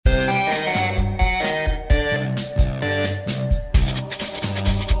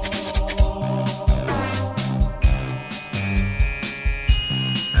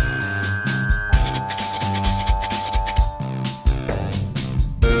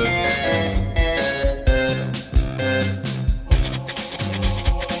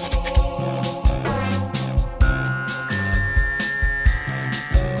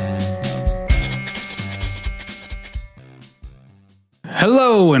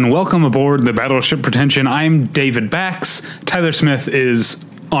Hello and welcome aboard the Battleship Pretension. I'm David Bax. Tyler Smith is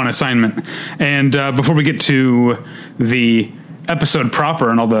on assignment. And before we get to the episode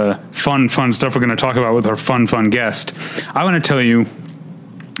proper and all the fun stuff we're going to talk about with our fun guest, I want to tell you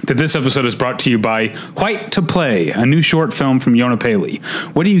that this episode is brought to you by White to Play, a new short film from Yona Paley.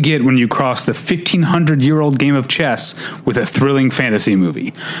 What do you get when you cross the 1,500-year-old game of chess with a thrilling fantasy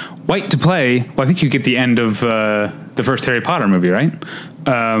movie? White to Play, well, I think you get the end of the first Harry Potter movie, right?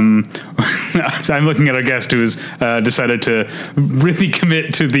 I'm looking at our guest who has decided to really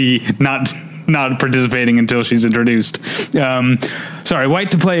commit to the not participating until she's introduced.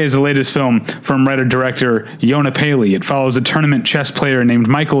 White to Play is the latest film from writer-director Yona Paley. It follows a tournament chess player named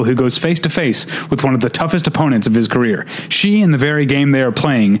Michael who goes face-to-face with one of the toughest opponents of his career. She and the very game they are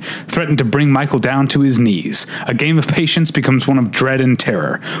playing threaten to bring Michael down to his knees. A game of patience becomes one of dread and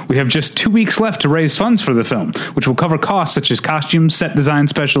terror. We have just 2 weeks left to raise funds for the film, which will cover costs such as costumes, set design,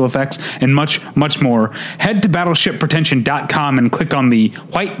 special effects, and much more. Head to battleshippretension.com and click on the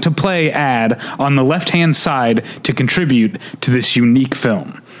White to Play ad on the left-hand side to contribute to this unique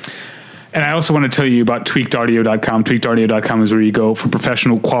film. And I also want to tell you about tweakedaudio.com. Tweakedaudio.com is where you go for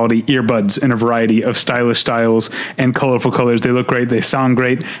professional quality earbuds in a variety of stylish styles and colorful colors. They look great. They sound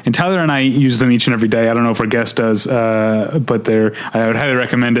great. And Tyler and I use them each and every day. I don't know if our guest does, but I would highly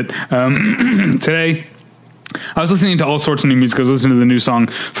recommend it. Today, I was listening to all sorts of new music. I was listening to the new song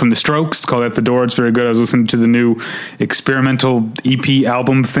from The Strokes. It's called At the Door. It's very good. I was listening to the new experimental EP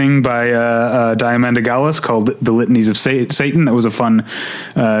album thing by Diamanda Gallis called The Litanies of Satan. That was a fun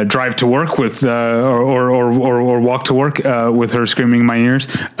drive to work with, or walk to work with her screaming in my ears.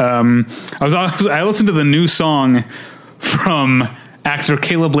 I listened to the new song from actor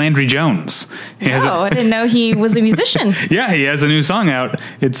Caleb Landry Jones. I didn't know he was a musician. Yeah, he has a new song out.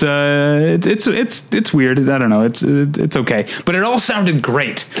 It's weird. I don't know. It's okay, but it all sounded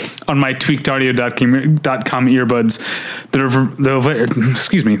great on my tweakedaudio.com earbuds.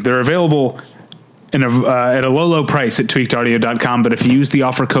 They're available at a low price at tweakedaudio.com, but if you use the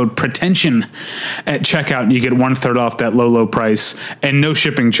offer code pretension at checkout, you get 1/3 off that low price and no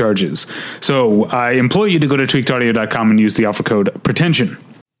shipping charges. So I implore you to go to tweakedaudio.com and use the offer code pretension.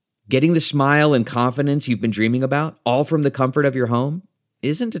 Getting the smile and confidence you've been dreaming about, all from the comfort of your home,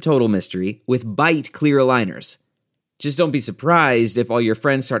 isn't a total mystery with Byte clear aligners. Just don't be surprised if all your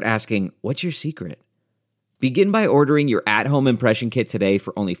friends start asking, "What's your secret?" Begin by ordering your at-home impression kit today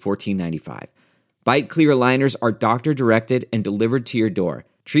for only $14.95. Byte clear aligners are doctor-directed and delivered to your door.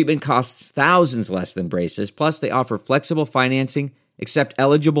 Treatment costs thousands less than braces, plus they offer flexible financing, accept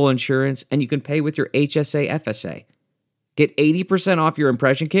eligible insurance, and you can pay with your HSA FSA. Get 80% off your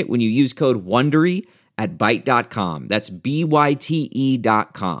impression kit when you use code WONDERY at Byte.com. That's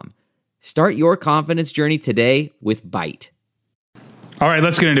BYTE.com. Start your confidence journey today with Byte. All right,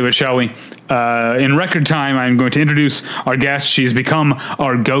 let's get into it, shall we? In record time, I'm going to introduce our guest. She's become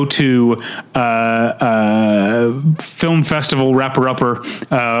our go-to film festival wrapper-upper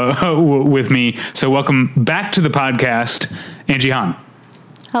with me. So welcome back to the podcast, Angie Han.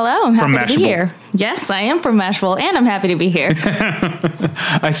 Hello, I'm happy to be here. Yes, I am from Mashable, and I'm happy to be here.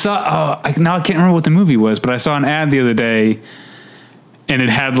 I saw, I can't remember what the movie was, but I saw an ad the other day, and it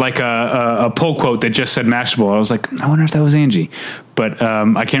had like a pull quote that just said Mashable. I was like, I wonder if that was Angie, but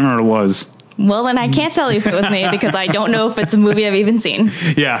I can't remember what it was. Well, then I can't tell you if it was me because I don't know if it's a movie I've even seen.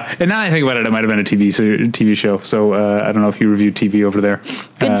 Yeah, and now that I think about it, it might have been a TV show. So I don't know if you reviewed TV over there.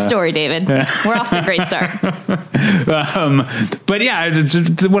 Good story, David. We're off to a great start. But yeah,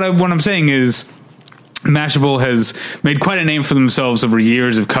 what I'm saying is, Mashable has made quite a name for themselves over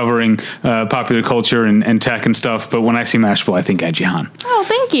years of covering popular culture and tech and stuff. But when I see Mashable, I think Angie Han. Oh,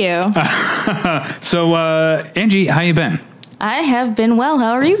 thank you. So, Angie, how you been? I have been well.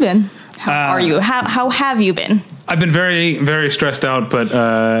 How are you been? How are you? How have you been? I've been very, very stressed out. But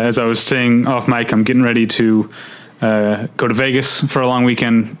as I was saying off mic, I'm getting ready to go to Vegas for a long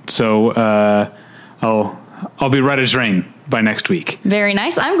weekend. So I'll be red as rain by next week. Very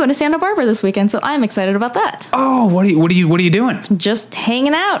nice. I'm going to Santa Barbara this weekend, so I'm excited about that. Oh, what are you doing? Just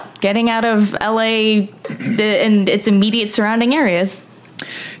hanging out, getting out of LA and its immediate surrounding areas.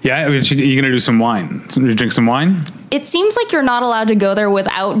 Yeah, you're going to do some wine. You drink some wine? It seems like you're not allowed to go there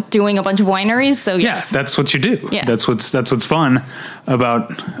without doing a bunch of wineries, so yes. Yeah, that's what you do. Yeah. That's what's fun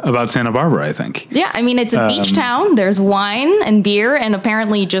about Santa Barbara, I think. Yeah, I mean, it's a beach town. There's wine and beer and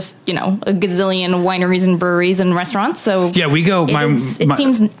apparently just, a gazillion wineries and breweries and restaurants. So yeah, we go. It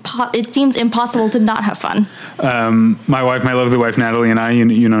seems impossible to not have fun. My lovely wife, Natalie, and I,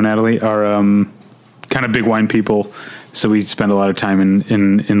 Natalie, are kind of big wine people. So we spend a lot of time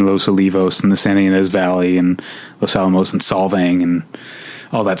in Los Olivos and the Santa Ynez Valley and Los Alamos and Solvang and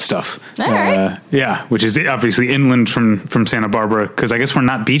all that stuff. All right. Yeah, which is obviously inland from Santa Barbara, because I guess we're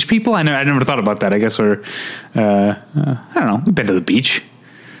not beach people. I never thought about that. I guess we're I don't know. We've been to the beach.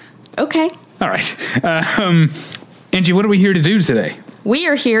 Okay. All right. Angie, what are we here to do today? We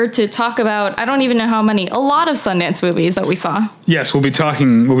are here to talk about, I don't even know how many, a lot of Sundance movies that we saw. Yes, we'll be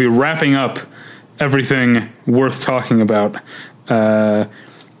wrapping up everything worth talking about at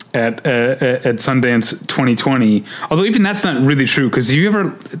Sundance 2020. Although even that's not really true, because do you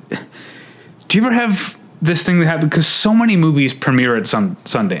ever have this thing that happens? Because so many movies premiere at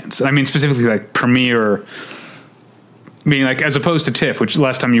Sundance. I mean, specifically like premiere, like as opposed to TIFF, which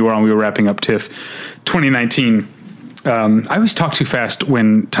last time you were on, we were wrapping up TIFF 2019. I always talk too fast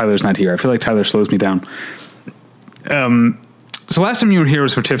when Tyler's not here. I feel like Tyler slows me down. So last time you were here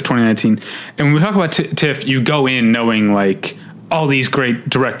was for TIFF 2019. And when we talk about TIFF, you go in knowing like all these great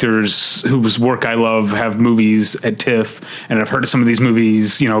directors whose work I love have movies at TIFF. And I've heard of some of these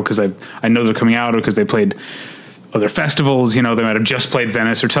movies, because I know they're coming out, or because they played other festivals. They might have just played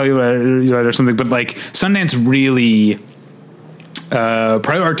Venice or Telluride or something. But like Sundance really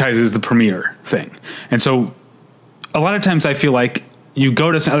prioritizes the premiere thing. And so a lot of times I feel like you go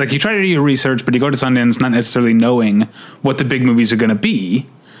to, like, you try to do your research, but you go to Sundance not necessarily knowing what the big movies are going to be.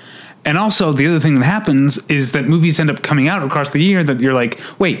 And also the other thing that happens is that movies end up coming out across the year that you're like,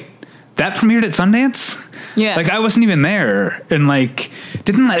 wait, that premiered at Sundance? Yeah. Like I wasn't even there. And like,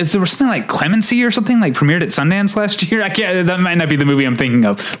 there was something like Clemency or something like premiered at Sundance last year? That might not be the movie I'm thinking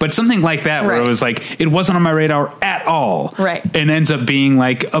of, but something like that, where it was like, it wasn't on my radar at all. Right. And ends up being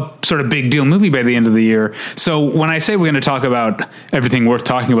like a sort of big deal movie by the end of the year. So when I say we're going to talk about everything worth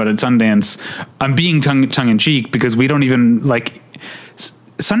talking about at Sundance, I'm being tongue in cheek, because we don't even like,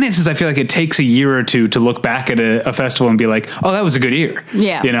 Sundance is, I feel like it takes a year or two to look back at a festival and be like, oh, that was a good year.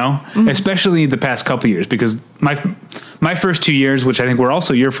 Yeah. Mm-hmm. Especially the past couple years, because my first 2 years, which I think were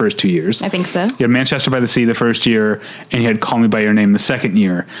also your first 2 years. I think so. You had Manchester by the Sea the first year, and you had Call Me by Your Name the second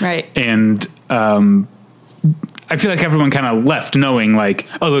year. Right. And I feel like everyone kind of left knowing like,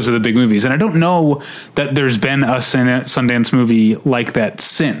 oh, those are the big movies. And I don't know that there's been a Sundance movie like that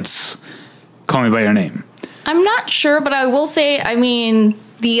since Call Me by Your Name. I'm not sure, but I will say, I mean,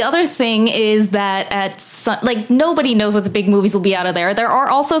 the other thing is that nobody knows what the big movies will be out of there. There are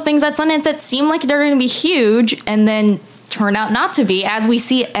also things at Sundance that seem like they're going to be huge and then turn out not to be, as we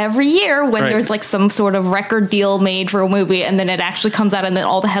see every year when there's like some sort of record deal made for a movie and then it actually comes out and then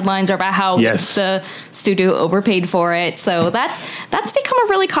all the headlines are about how the studio overpaid for it. So that's become a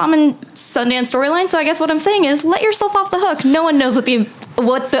really common Sundance storyline. So I guess what I'm saying is, let yourself off the hook. No one knows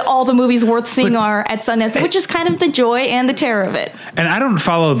what all the movies worth seeing are at Sundance, which is kind of the joy and the terror of it. And I don't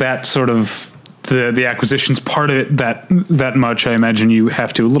follow that sort of the acquisitions part of it that much. I imagine you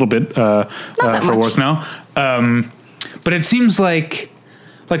have to a little bit for work now. But it seems like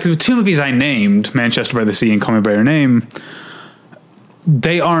the two movies I named, Manchester by the Sea and Call Me by Your Name,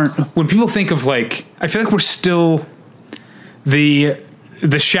 they aren't, when people think of like, I feel like we're still the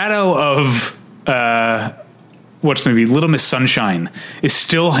shadow of what's the movie, Little Miss Sunshine, is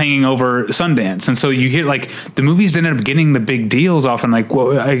still hanging over Sundance. And so you hear like the movies that ended up getting the big deals often, like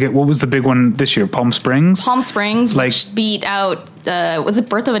what was the big one this year? Palm Springs, which beat out was it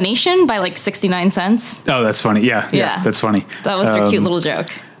Birth of a Nation by like 69 cents? Oh, that's funny. Yeah, that's funny. That was their cute little joke.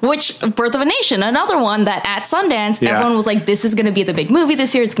 Which, Birth of a Nation, another one that at Sundance, everyone was like, this is going to be the big movie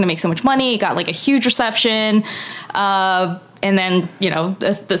this year. It's going to make so much money. It got like a huge reception. And then,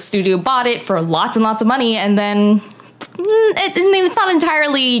 the studio bought it for lots and lots of money. And then it's not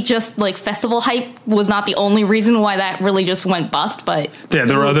entirely just like festival hype was not the only reason why that really just went bust. But yeah,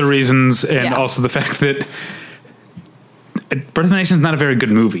 there are other reasons. And also the fact that Birth of a Nation is not a very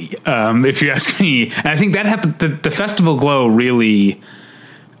good movie, if you ask me. And I think that happened. The festival glow really,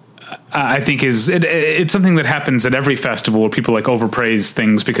 I think it's something that happens at every festival where people like overpraise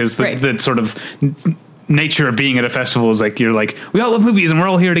things, because the sort of nature of being at a festival is like, you're like, we all love movies and we're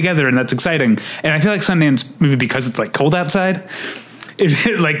all here together and that's exciting. And I feel like Sundance, maybe because it's like cold outside,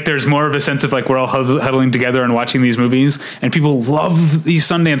 like there's more of a sense of like we're all huddling together and watching these movies, and people love these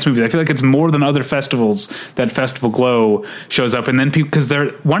Sundance movies. I feel like it's more than other festivals that festival glow shows up. And then because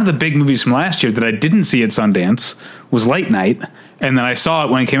they're one of the big movies from last year that I didn't see at Sundance was Late Night. And then I saw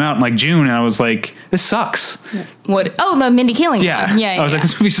it when it came out in like June, and I was like, this sucks. What? Oh, the Mindy Kaling one. Yeah. I was like,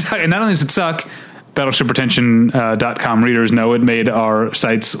 this movie sucks. And not only does it suck, BattleshipRetention.com readers know it made our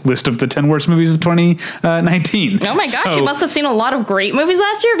site's list of the 10 worst movies of 2019. Oh my gosh, you must have seen a lot of great movies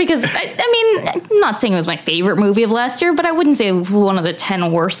last year, because I mean, I'm not saying it was my favorite movie of last year, but I wouldn't say it was one of the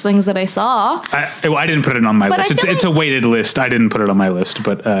 10 worst things that I saw. I didn't put it on my list. It's a weighted list. I didn't put it on my list,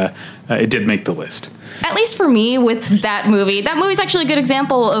 but it did make the list. At least for me, with that movie's actually a good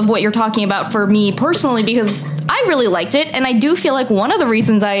example of what you're talking about for me personally, because I really liked it, and I do feel like one of the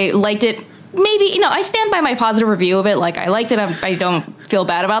reasons I liked it, maybe, I stand by my positive review of it. Like, I liked it. I don't feel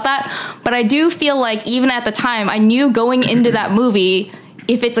bad about that. But I do feel like even at the time, I knew going into that movie,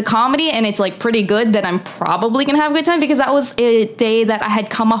 if it's a comedy and it's like pretty good, then I'm probably going to have a good time, because that was a day that I had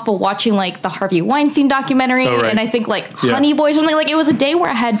come off of watching like the Harvey Weinstein documentary. Oh, right. And I think like Honey Boy or something. Like, it was a day where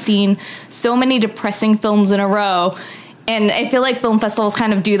I had seen so many depressing films in a row. And I feel like film festivals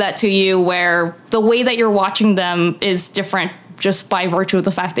kind of do that to you, where the way that you're watching them is different just by virtue of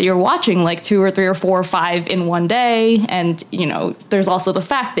the fact that you're watching like 2 or 3 or 4 or 5 in one day. And, there's also the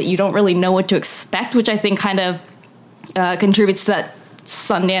fact that you don't really know what to expect, which I think kind of contributes to that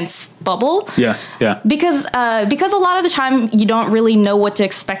Sundance bubble. Yeah. Because a lot of the time you don't really know what to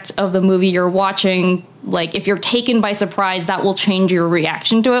expect of the movie you're watching. Like, if you're taken by surprise, that will change your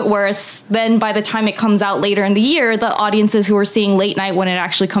reaction to it. Whereas then by the time it comes out later in the year, the audiences who are seeing late night when it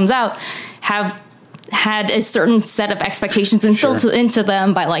actually comes out have had a certain set of expectations instilled into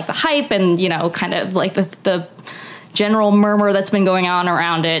them by like the hype and, kind of like the general murmur that's been going on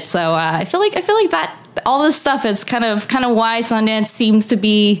around it. So I feel like that all this stuff is kind of why Sundance seems to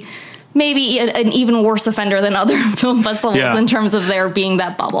be maybe an even worse offender than other film festivals in terms of there being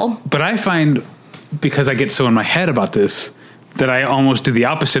that bubble. But I find, because I get so in my head about this, that I almost do the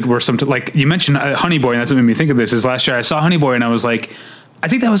opposite, where something like you mentioned Honey Boy, and that's what made me think of this, is last year I saw Honey Boy and I was like, I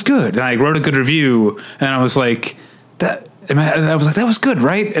think that was good. And I wrote a good review and I was like, that was good,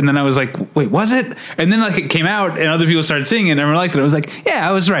 right? And then I was like, wait, was it? And then like it came out and other people started seeing it and everyone liked it. I was like, yeah,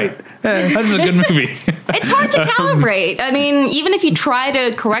 I was right. That's a good movie. It's hard to calibrate. I mean, even if you try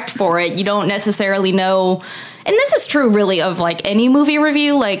to correct for it, you don't necessarily know. And this is true really of like any movie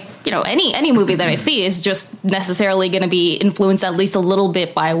review. Like, any movie that I see is just necessarily going to be influenced at least a little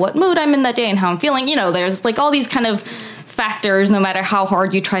bit by what mood I'm in that day and how I'm feeling. There's like all these kind of factors, no matter how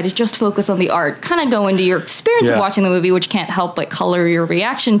hard you try to just focus on the art, kind of go into your experience of watching the movie, which can't help but color your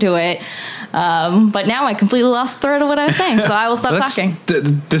reaction to it. But now I completely lost the thread of what I was saying, so I will stop talking.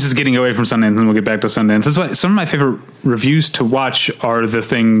 This is getting away from Sundance, and we'll get back to Sundance. That's why some of my favorite reviews to watch are the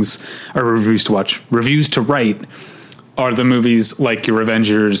things, or reviews to write, are the movies like your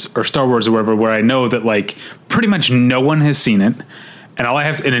Avengers or Star Wars or whatever, where I know that like pretty much no one has seen it. And all I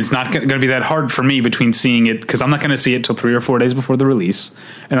have to, and it's not going to be that hard for me between seeing it, because I'm not going to see it till 3 or 4 days before the release,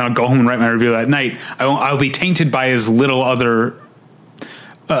 and I'll go home and write my review that night. I'll be tainted by as little other,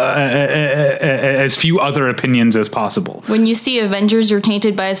 as few other opinions as possible. When you see Avengers, you're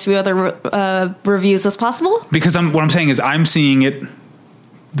tainted by as few other reviews as possible? Because what I'm saying is I'm seeing it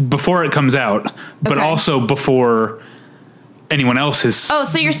before it comes out, but also before anyone else is. Oh,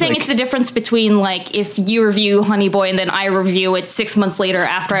 so you're saying it's the difference between like if you review Honey Boy and then I review it 6 months later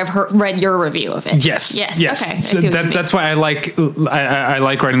after I've read your review of it. Yes. Okay. So that's why I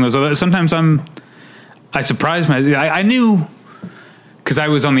like writing those. Sometimes I surprise I knew, because I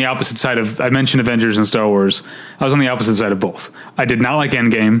was on the opposite side of, I mentioned Avengers and Star Wars. I was on the opposite side of both. I did not like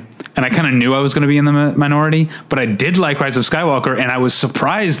Endgame, and I kind of knew I was going to be in the minority, but I did like Rise of Skywalker, and I was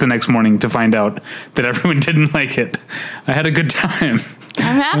surprised the next morning to find out that everyone didn't like it. I had a good time.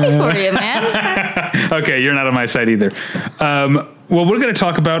 I'm happy for you, man. Okay, you're not on my side either. Well, we're going to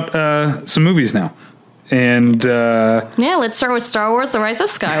talk about some movies now. And let's start with Star Wars: The Rise of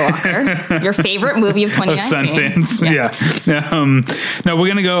Skywalker, your favorite movie of 2019. Of Sundance, yeah. Now we're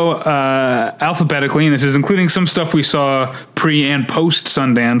gonna go alphabetically, and this is including some stuff we saw pre and post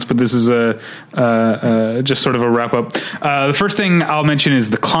Sundance, but this is just sort of a wrap up. The first thing I'll mention is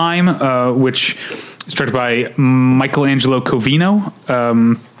The Climb, which is directed by Michelangelo Covino.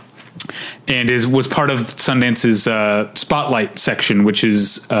 And was part of Sundance's Spotlight section, which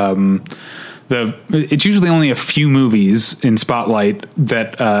is it's usually only a few movies in Spotlight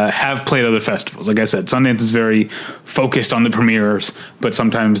that have played other festivals. Like I said, Sundance is very focused on the premieres, but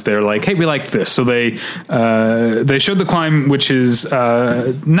sometimes they're like, hey, we like this. So they showed The Climb, which is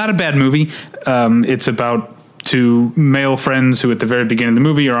not a bad movie. It's about two male friends who at the very beginning of the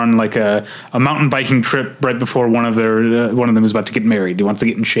movie are on like a mountain biking trip right before one of them is about to get married. He wants to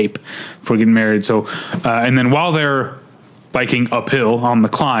get in shape before getting married. So and then while they're biking uphill on the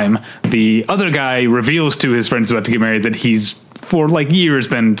climb, the other guy reveals to his friends about to get married that he's for like years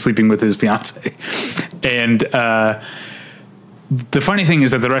been sleeping with his fiance. And the funny thing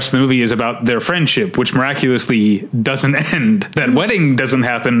is that the rest of the movie is about their friendship, which miraculously doesn't end. That wedding doesn't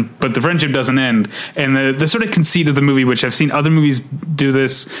happen, but the friendship doesn't end. And the sort of conceit of the movie, which I've seen other movies do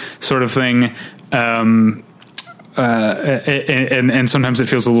this sort of thing, and sometimes it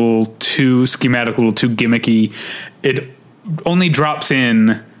feels a little too schematic, a little too gimmicky. It only drops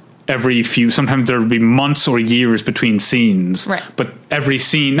in every few, sometimes there would be months or years between scenes. Right. But every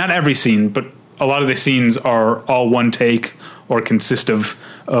scene, not every scene, but a lot of the scenes are all one take or consist of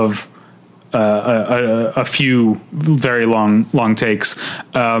a few very long takes.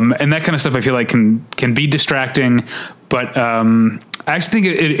 And that kind of stuff I feel like can be distracting, but I actually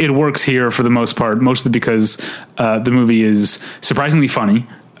think it works here for the most part, mostly because the movie is surprisingly funny.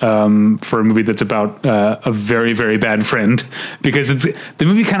 For a movie that's about a very, very bad friend, because the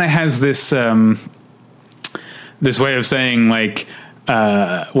movie kind of has this way of saying, like,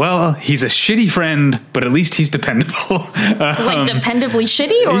 well, he's a shitty friend, but at least he's dependable. Like dependably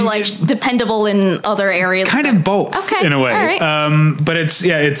shitty, or like dependable in other areas? Kind of both, okay, in a way. All right. But it's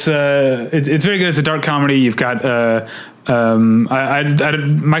very good. It's a dark comedy. You've got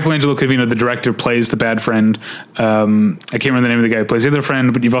Michelangelo Covino, the director, plays the bad friend. I can't remember the name of the guy who plays the other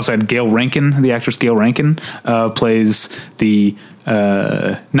friend, but you've also had Gail Rankin, the actress Gail Rankin, plays the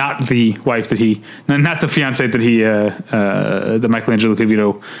not the wife not the fiance that that Michelangelo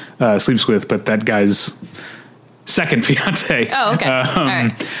Covino sleeps with, but that guy's second fiance. Oh, okay. All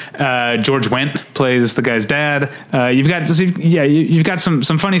right. George Wendt plays the guy's dad. You've got some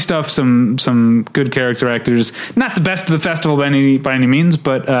funny stuff, some good character actors. Not the best of the festival by any means,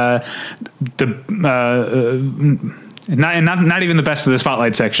 but not even the best of the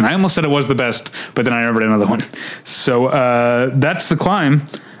spotlight section. I almost said it was the best, but then I remembered another one. So that's The Climb.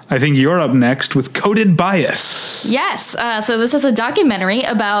 I think you're up next with Coded Bias. Yes. So this is a documentary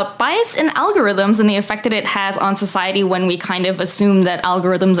about bias in algorithms and the effect that it has on society when we kind of assume that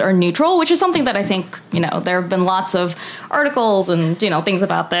algorithms are neutral, which is something that I think, there have been lots of articles and, things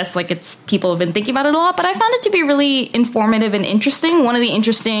about this. Like, people have been thinking about it a lot, but I found it to be really informative and interesting. One of the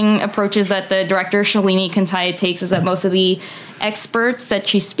interesting approaches that the director, Shalini Kantaya, takes is that most of the experts that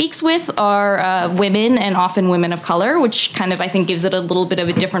she speaks with are women, and often women of color, which kind of, I think, gives it a little bit of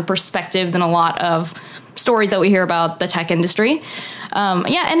a different perspective than a lot of stories that we hear about the tech industry. And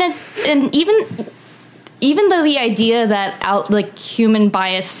even though the idea that human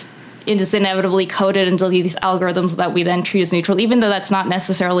bias is inevitably coded into these algorithms that we then treat as neutral, even though that's not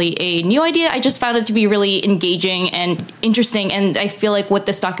necessarily a new idea, I just found it to be really engaging and interesting. And I feel like what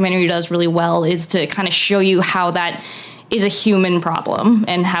this documentary does really well is to kind of show you how that is a human problem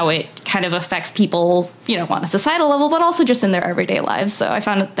and how it kind of affects people, on a societal level, but also just in their everyday lives. So I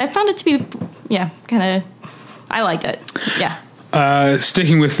found it to be, I liked it. Yeah.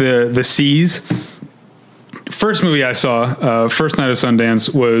 Sticking with the C's, first movie I saw, first night of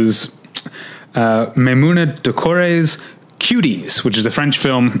Sundance, was Maimouna Doucouré's Cuties, which is a French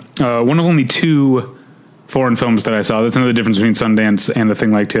film, one of only two foreign films that I saw. That's another difference between Sundance and The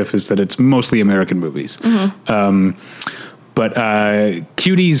Thing Like TIFF, is that it's mostly American movies. Mm-hmm. But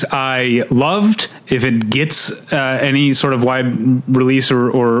Cuties I loved. If it gets any sort of wide release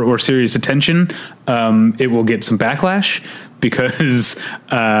or serious attention, it will get some backlash because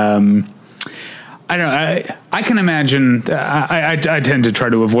I don't know. I can imagine. I tend to try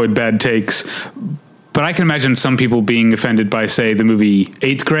to avoid bad takes, but I can imagine some people being offended by, say, the movie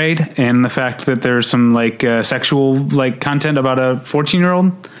 8th Grade and the fact that there's some sexual content about a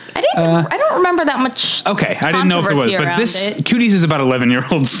 14-year-old. I don't remember that much. Okay, I didn't know if there was, but this Cuties is about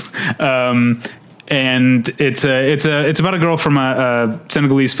 11-year-olds, and it's about a girl from a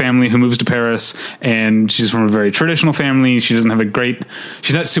Senegalese family who moves to Paris, and she's from a very traditional family. She doesn't have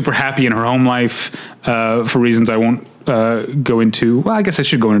she's not super happy in her home life for reasons I won't go into. Well, I guess I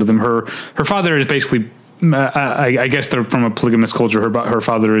should go into them. Her father is basically, I guess they're from a polygamous culture. Her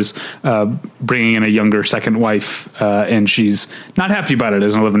father is bringing in a younger second wife, and she's not happy about it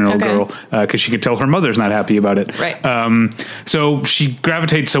as an 11-year-old girl, because she could tell her mother's not happy about it. Right. So she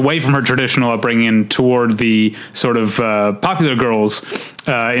gravitates away from her traditional upbringing toward the sort of popular girls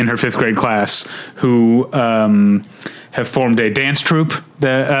in her 5th grade class who have formed a dance troupe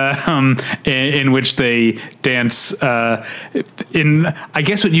in which they dance in, I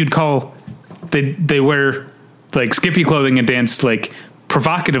guess, what you'd call. They wear skimpy clothing and dance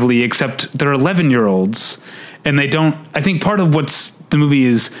provocatively, except they're 11-year-olds, and they don't. I think part of what the movie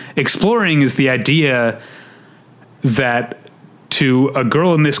is exploring is the idea that to a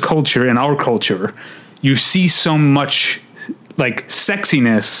girl in this culture, in our culture, you see so much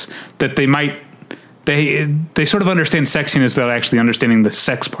sexiness that they might they sort of understand sexiness without actually understanding the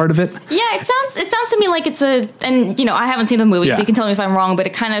sex part of it. Yeah, it sounds to me like it's and I haven't seen the movie, so you can tell me if I'm wrong, but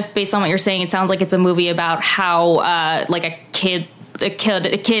it kind of, based on what you're saying, it sounds like it's a movie about how like a kid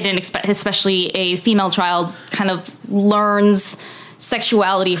and especially a female child kind of learns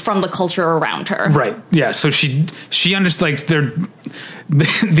sexuality from the culture around her. Right. Yeah. So she understands, like,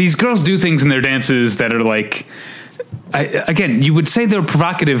 these girls do things in their dances that are like, again, you would say they're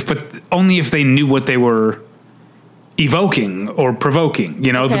provocative, but only if they knew what they were evoking or provoking,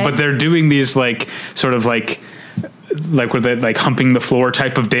 Okay. But they're doing these like sort of like where they're like humping the floor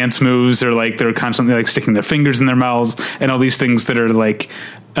type of dance moves, or like they're constantly like sticking their fingers in their mouths and all these things that are like,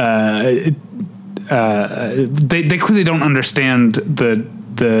 they clearly don't understand the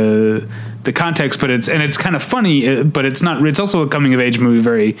context, but it's kind of funny, but it's not. It's also a coming of age movie,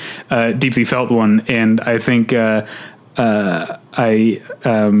 very deeply felt one, and I think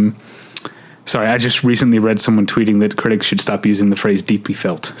sorry, I just recently read someone tweeting that critics should stop using the phrase "deeply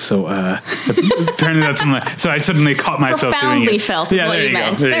felt." So apparently that's something. So I suddenly caught myself profoundly doing it. felt is what you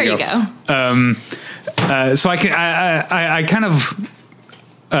meant. There you go. So I kind of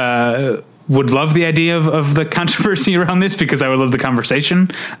would love the idea of the controversy around this, because I would love the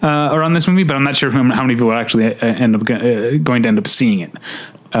conversation around this movie, but I'm not sure how many people are actually going to end up seeing it.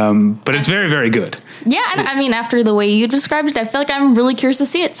 But it's very, very good. Yeah, and I mean, after the way you described it, I feel like I'm really curious to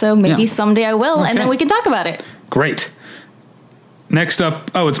see it. So maybe someday I will, and then we can talk about it. Great. Next up,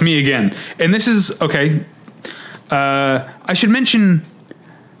 it's me again, and this is okay. I should mention.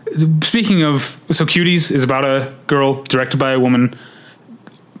 Speaking of, so Cuties is about a girl, directed by a woman.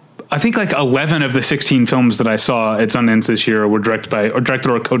 I think like 11 of the 16 films that I saw at Sundance this year were directed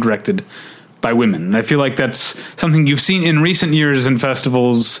or co-directed by women. And I feel like that's something you've seen in recent years in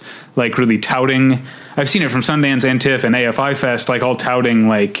festivals, like really touting. I've seen it from Sundance and TIFF and AFI Fest, like all touting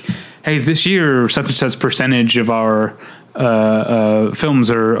like, hey, this year such and such percentage of our films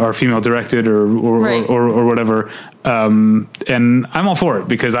are female directed or whatever. And I'm all for it,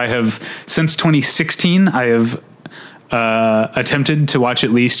 because I have, since 2016, I have attempted to watch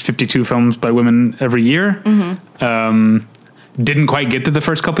at least 52 films by women every year. Mm-hmm. Didn't quite get to the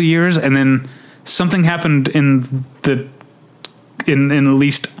first couple of years, and then something happened in at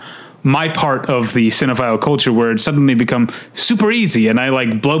least my part of the cinephile culture where it suddenly become super easy, and I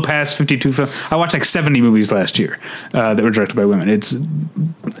like blow past 52 films. I watched like 70 movies last year that were directed by women. It's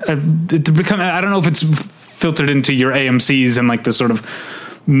become, I don't know if it's filtered into your AMCs and like the sort of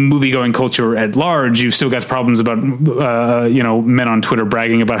movie-going culture at large. You've still got problems about men on Twitter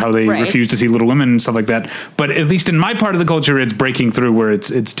bragging about how they refuse to see Little Women and stuff like that, but at least in my part of the culture, it's breaking through where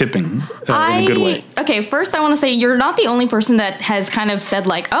it's tipping in a good way. Okay, first I want to say you're not the only person that has kind of said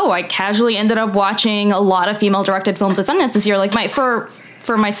like, oh, I casually ended up watching a lot of female-directed films at Sundance this year. Like for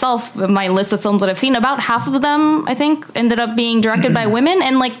myself, my list of films that I've seen, about half of them, I think, ended up being directed by women,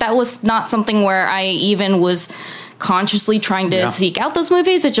 and like that was not something where I even was consciously trying to seek out those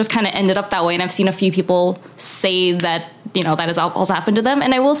movies. It just kind of ended up that way, and I've seen a few people say that that has also happened to them.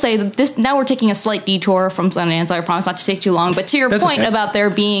 And I will say that this, now we're taking a slight detour from Sundance, so I promise not to take too long, but to your point about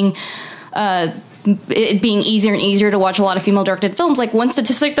there being it being easier and easier to watch a lot of female directed films, like one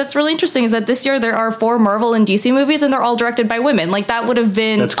statistic that's really interesting is that this year there are 4 Marvel and DC movies, and they're all directed by women. Like that would have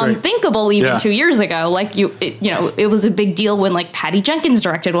been unthinkable even 2 years ago. Like it was a big deal when like Patty Jenkins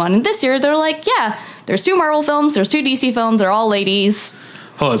directed one, and this year they're like, there's 2 Marvel films, there's 2 DC films, they're all ladies.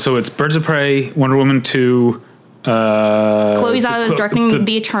 Hold on, so it's Birds of Prey, Wonder Woman 2, Chloe Zhao is directing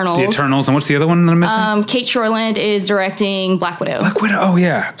The Eternals. The Eternals, and what's the other one that I'm missing? Kate Shortland is directing Black Widow. Black Widow, oh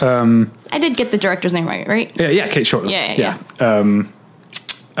yeah. I did get the director's name right? Yeah, Kate Shortland. Yeah.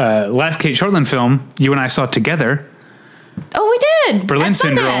 Last Kate Shortland film, you and I saw together. Oh, we did. Berlin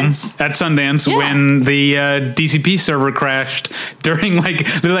Syndrome at Sundance when the DCP server crashed during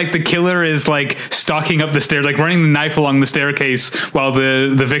the killer is like stalking up the stairs, like running the knife along the staircase while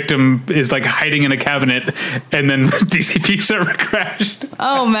the victim is like hiding in a cabinet, and then the DCP server crashed.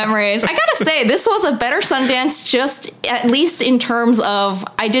 Oh, memories. I gotta say, this was a better Sundance, just at least in terms of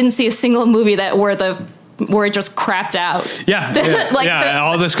I didn't see a single movie where it just crapped out.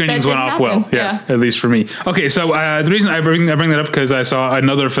 All the screenings went off well. Yeah, at least for me. Okay, so the reason I bring that up because I saw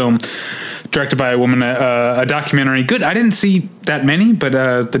another film directed by a woman, a documentary. Good. I didn't see that many, but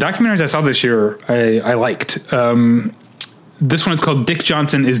the documentaries I saw this year, I liked. This one is called Dick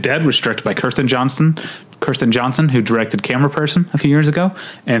Johnson is Dead, which is directed by Kirsten Johnson, who directed Camera Person a few years ago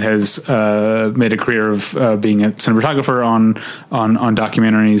and has made a career of being a cinematographer on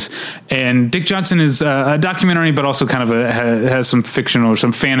documentaries. And Dick Johnson is a documentary, but also kind of has some fictional or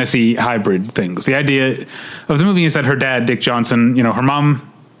some fantasy hybrid things. The idea of the movie is that her dad, Dick Johnson, her mom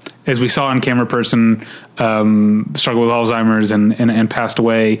as we saw in Camera Person, struggled with Alzheimer's and passed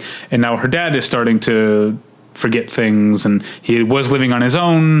away. And now her dad is starting to forget things, and he was living on his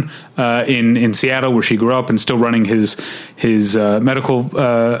own in Seattle, where she grew up, and still running his medical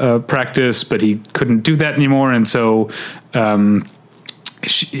practice, but he couldn't do that anymore, and so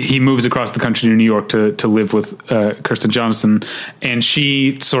he moves across the country to New York to live with Kirsten Johnson, and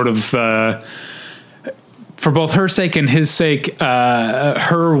she sort of, for both her sake and his sake,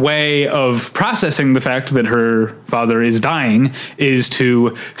 her way of processing the fact that her father is dying is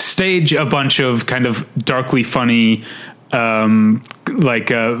to stage a bunch of kind of darkly funny,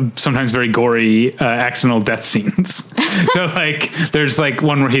 sometimes very gory, accidental death scenes. So like, there's like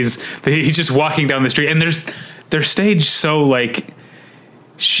one where he's just walking down the street, and they're staged so like,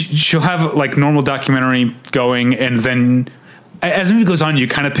 she'll have like normal documentary going, and then as the movie goes on, you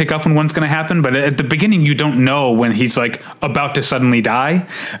kind of pick up when one's going to happen, but at the beginning, you don't know when he's like about to suddenly die,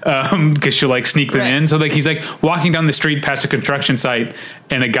 because she'll like sneak them in. So like he's like walking down the street past a construction site,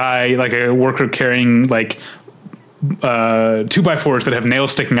 and a guy, like a worker carrying like 2x4s that have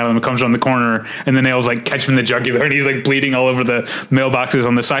nails sticking out of them, comes around the corner, and the nails like catch him in the jugular, and he's like bleeding all over the mailboxes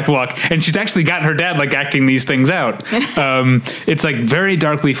on the sidewalk. And she's actually got her dad like acting these things out. It's like very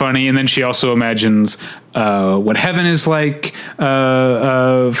darkly funny. And then she also imagines what heaven is like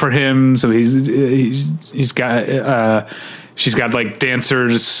for him. So he's got she's got like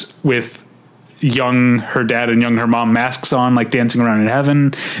dancers with her dad and her mom masks on, like dancing around in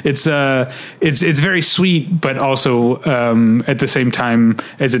heaven. It's very sweet, but also at the same time,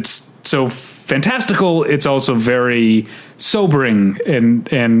 as it's so fantastical, it's also very sobering and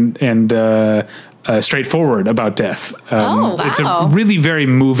straightforward about death. Wow. It's a really very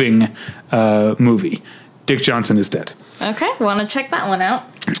moving movie. Dick Johnson is dead. Okay, want to check that one out.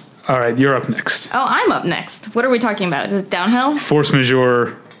 All right, you're up next. Oh, I'm up next. What are we talking about? Is it Downhill? Force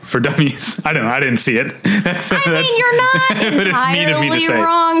Majeure for Dummies. I don't know. I didn't see it. You're not but it's mean of me to entirely say.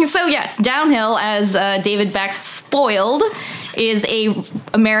 wrong. So yes, Downhill, as David Bax spoiled, is a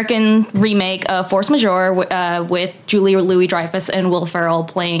American remake of Force Majeure with Julia Louis-Dreyfus and Will Ferrell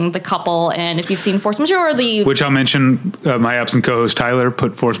playing the couple. And if you've seen Force Majeure, which I'll mention, my absent co-host Tyler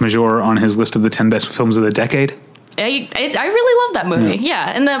put Force Majeure on his list of the 10 best films of the decade. I really love that movie.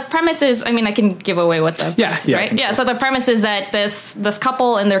 Yeah. And the premise is, I mean, I can give away what the premise is, right? Yeah. So the premise is that this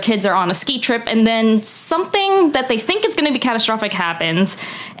couple and their kids are on a ski trip, and then something that they think is going to be catastrophic happens,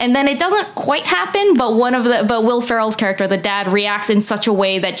 and then it doesn't quite happen, but Will Ferrell's character, the dad, reacts in such a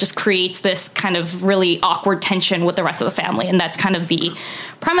way that just creates this kind of really awkward tension with the rest of the family, and that's kind of the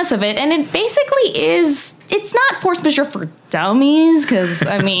premise of it. And it basically is, it's not Force Majeure for Dummies, because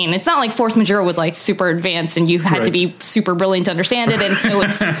I mean, it's not like Force Majeure was like super advanced and you had to be super brilliant to understand it, and so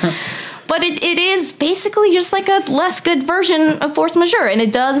it's but it is basically just like a less good version of Force Majeure, and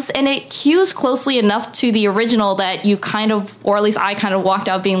it cues closely enough to the original that you kind of, or at least I kind of walked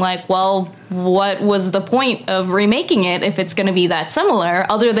out being like, well, what was the point of remaking it if it's going to be that similar,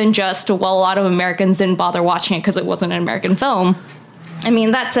 other than just, well, a lot of Americans didn't bother watching it because it wasn't an American film. I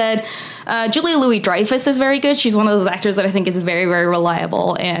mean, that said, Julia Louis-Dreyfus is very good. She's one of those actors that I think is very, very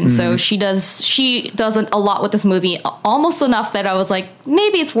reliable. And so she does a lot with this movie, almost enough that I was like,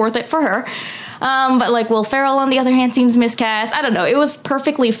 maybe it's worth it for her. But like Will Ferrell, on the other hand, seems miscast. I don't know. It was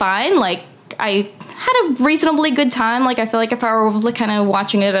perfectly fine. Like, I had a reasonably good time. Like, I feel like if I were like, kind of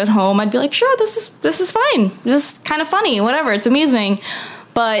watching it at home, I'd be like, sure, this is fine. This is kind of funny. Whatever. It's amusing.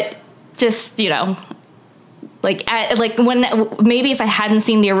 But just, you know, like when maybe if I hadn't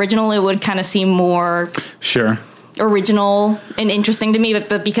seen the original, it would kind of seem more original and interesting to me.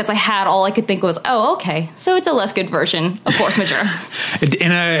 But because I had, all I could think was, oh, okay, so it's a less good version of Force Majeure.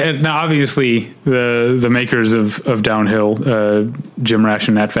 And now, obviously, the makers of Downhill, Jim Rash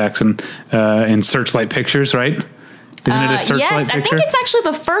and Nat Faxon, and Searchlight Pictures, right? Isn't it a Searchlight yes, picture? I think it's actually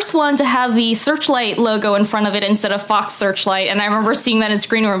the first one to have the Searchlight logo in front of it instead of Fox Searchlight. And I remember seeing that in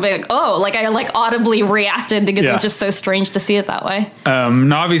screen room and being like, oh, like I like audibly reacted because it was just so strange to see it that way.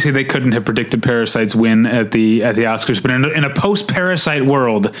 Now, obviously, they couldn't have predicted Parasite's win at the Oscars, but in a post-Parasite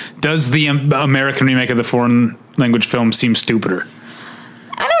world, does the American remake of the foreign language film seem stupider?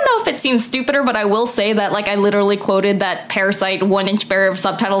 I don't know if it seems stupider, but I will say that, like, I literally quoted that Parasite 1-inch bare of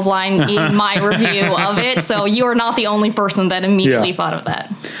subtitles line in my review of it, so you are not the only person that immediately thought of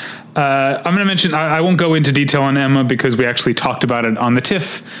that. I'm going to mention, I won't go into detail on Emma because we actually talked about it on the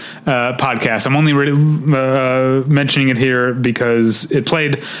TIFF podcast. I'm only mentioning it here because it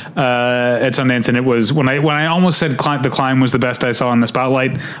played at Sundance, and it was, when I almost said The Climb was the best I saw in the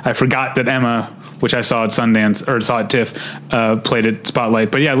Spotlight, I forgot that Emma, which I saw at Sundance, or saw at TIFF, played at Spotlight.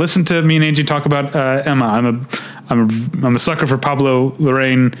 But yeah, listen to me and Angie talk about Emma. I'm a sucker for Pablo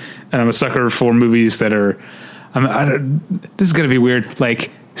Larraín, and I'm a sucker for movies that are. This is gonna be weird,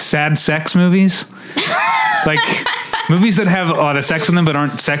 like sad sex movies, like movies that have a lot of sex in them but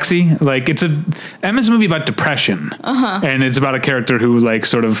aren't sexy. Like Emma's a movie about depression, and it's about a character who like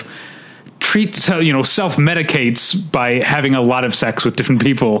sort of self-medicates by having a lot of sex with different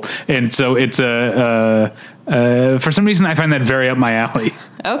people, and so it's for some reason I find that very up my alley.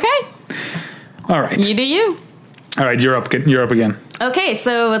 Okay. All right. You do you. All right, you're up again. Okay,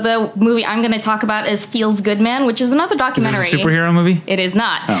 so the movie I'm going to talk about is Feels Good Man, which is another documentary. Is this a superhero movie? It is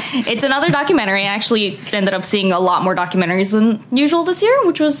not. Oh. It's another documentary. I actually ended up seeing a lot more documentaries than usual this year,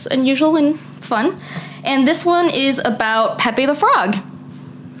 which was unusual and fun. And this one is about Pepe the Frog.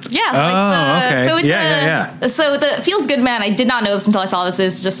 Yeah. Okay. So it's yeah. So the Feels Good Man, I did not know this until I saw this,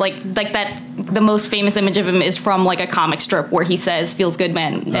 is just like that. The most famous image of him is from like a comic strip where he says "Feels Good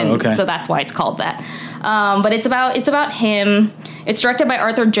Man," and so that's why it's called that. But it's about him. It's directed by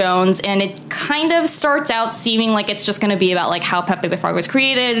Arthur Jones, and it kind of starts out seeming like it's just going to be about like how Pepe the Frog was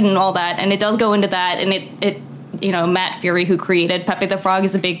created and all that, and it does go into that, and it Matt Fury, who created Pepe the Frog,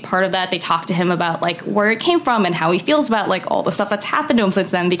 is a big part of that. They talk to him about like where it came from and how he feels about like all the stuff that's happened to him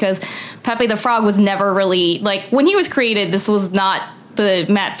since then, because Pepe the Frog was never really like, when he was created, this was not the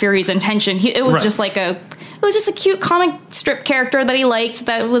Matt Fury's intention. It was just like a cute comic strip character that he liked,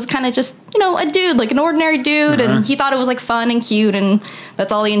 that was kind of just, a dude, like an ordinary dude, and he thought it was like fun and cute, and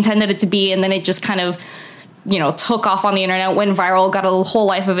that's all he intended it to be. And then it just kind of took off on the internet, went viral, got a whole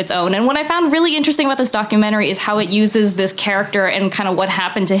life of its own. And what I found really interesting about this documentary is how it uses this character and kind of what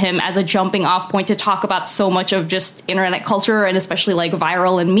happened to him as a jumping off point to talk about so much of just internet culture, and especially like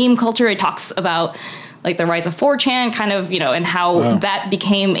viral and meme culture. It talks about like the rise of 4chan, kind of, and how that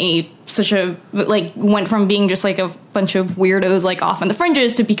became went from being just like a bunch of weirdos like off on the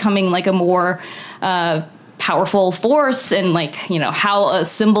fringes to becoming like a more powerful force, and like how a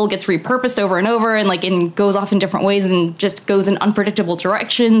symbol gets repurposed over and over, and like and goes off in different ways and just goes in unpredictable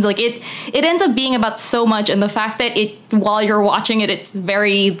directions. Like it ends up being about so much, and the fact that while you're watching it, it's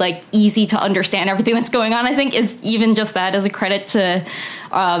very like easy to understand everything that's going on, I think is even just that as a credit to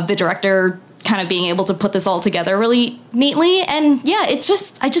the director kind of being able to put this all together really neatly. And yeah, I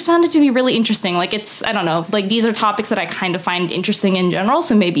just found it to be really interesting. Like I don't know, like these are topics that I kind of find interesting in general,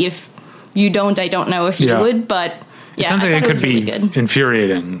 so maybe if you don't, I don't know if you would, but yeah, it sounds like it could be really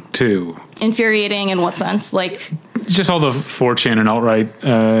infuriating too. Infuriating in what sense? Like just all the 4chan and alt-right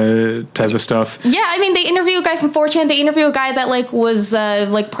type of stuff. Yeah, I mean, they interview a guy from 4chan. They interview a guy that like was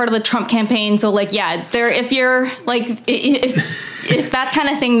like part of the Trump campaign. So like, yeah, if you're like if that kind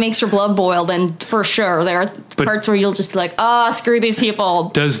of thing makes your blood boil, then for sure there are parts where you'll just be like, screw these people.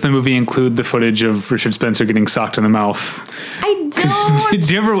 Does the movie include the footage of Richard Spencer getting socked in the mouth? I don't.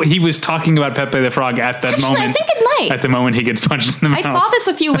 Do you ever? He was talking about Pepe the Frog at that moment. I think it might. At the moment he gets punched in the mouth. I saw this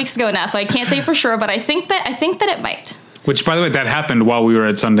a few weeks ago now, so I can't say for sure, but I think that it might. Which, by the way, that happened while we were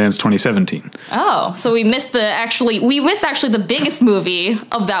at Sundance 2017. Oh, so we missed the biggest movie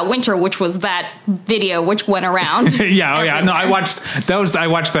of that winter, which was that video which went around. Yeah. No, I watched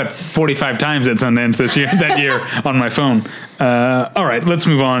that 45 times at Sundance that year on my phone. All right, let's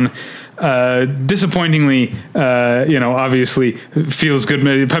move on. Disappointingly, obviously, Feels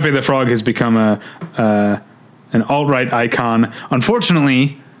Good. Pepe the Frog has become an alt-right icon.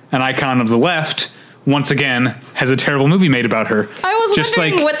 Unfortunately, an icon of the left. Once again, has a terrible movie made about her. I was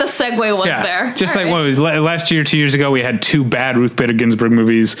wondering what the segue was there. Just all like, what was last year, 2 years ago, we had two bad Ruth Bader Ginsburg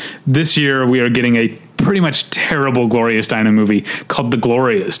movies. This year, we are getting a pretty much terrible Gloria Steinem movie called The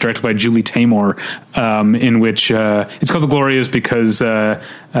Glorias, directed by Julie Taymor, in which it's called The Glorias because there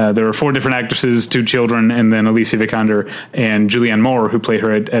are four different actresses, two children, and then Alicia Vikander and Julianne Moore, who play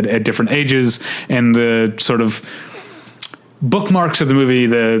her at different ages, and the sort of bookmarks of the movie,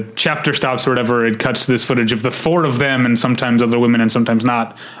 the chapter stops or whatever, it cuts to this footage of the four of them and sometimes other women and sometimes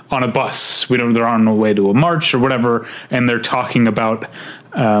not on a bus. They're on the way to a march or whatever, and they're talking about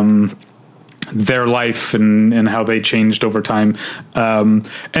their life and how they changed over time. And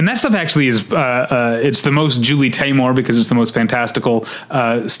that stuff actually is it's the most Julie Taymor because it's the most fantastical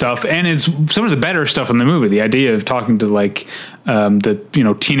stuff, and it's some of the better stuff in the movie. The idea of talking to like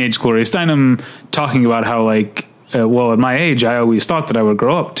the teenage Gloria Steinem, talking about how like well, at my age, I always thought that I would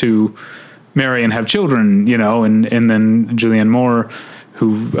grow up to marry and have children, and then Julianne Moore,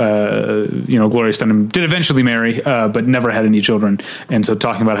 who, Gloria Steinem did eventually marry, but never had any children. And so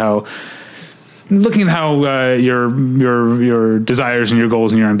talking about how looking at how your desires and your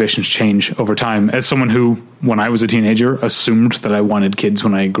goals and your ambitions change over time. As someone who, when I was a teenager, assumed that I wanted kids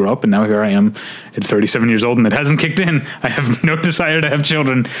when I grew up, and now here I am at 37 years old, and it hasn't kicked in. I have no desire to have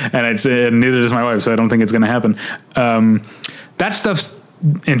children, and neither does my wife, so I don't think it's going to happen. That stuff's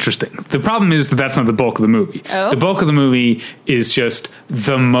interesting. The problem is that that's not the bulk of the movie. Oh. The bulk of the movie is just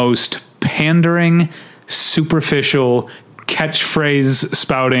the most pandering, superficial, catchphrase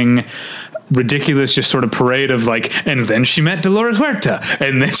spouting, ridiculous, just sort of parade of like, and then she met Dolores Huerta,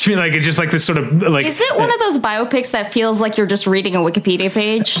 and then she like, it's just like this sort of like. Is it one of those biopics that feels like you're just reading a Wikipedia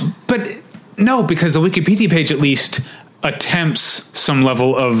page? But no, because the Wikipedia page at least attempts some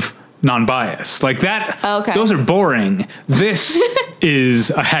level of non-bias like that. Okay. Those are boring. This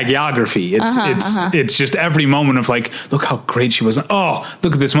is a hagiography. It's just every moment of like, look how great she was. Oh,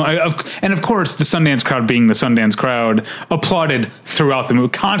 look at this. And of course the Sundance crowd, being the Sundance crowd, applauded throughout the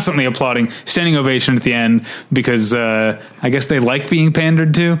movie, constantly applauding, standing ovation at the end, because I guess they like being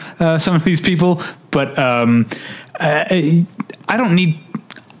pandered to, some of these people. But I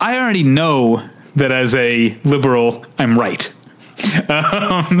already know that as a liberal, I'm right.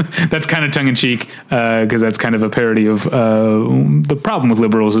 That's kind of tongue-in-cheek, because that's kind of a parody of the problem with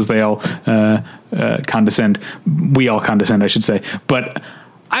liberals is they all condescend. We all condescend, I should say. But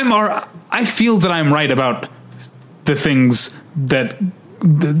I feel that I'm right about the things that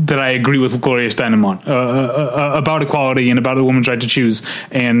I agree with Gloria Steinem on, about equality and about a woman's right to choose,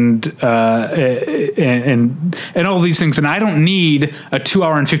 and all these things. And I don't need a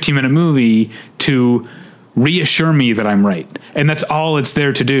 2-hour and 15-minute movie to reassure me that I'm right, and that's all it's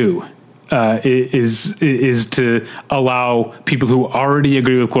there to do. Is to allow people who already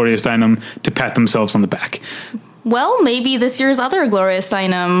agree with Gloria Steinem to pat themselves on the back. Well, maybe this year's other Gloria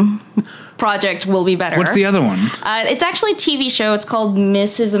Steinem project will be better. What's the other one? It's actually a TV show. It's called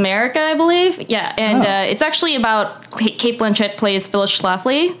Mrs. America, I believe. Yeah, and it's actually about Cate Blanchett plays Phyllis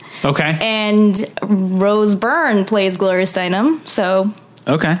Schlafly. Okay. And Rose Byrne plays Gloria Steinem. So.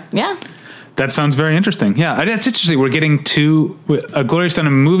 Okay. Yeah. That sounds very interesting. Yeah, that's interesting. We're getting a Gloria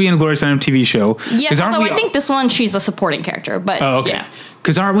Steinem movie and a Gloria Steinem TV show. Yeah, although I think this one she's a supporting character. But okay.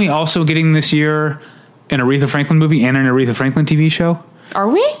 Because aren't we also getting this year an Aretha Franklin movie and an Aretha Franklin TV show? Are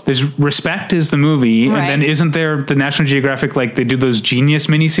we? There's Respect is the movie, right. And then isn't there the National Geographic, like they do those Genius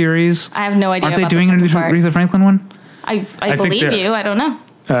miniseries? I have no idea. Aren't they doing an Aretha Franklin one? I believe you. I don't know.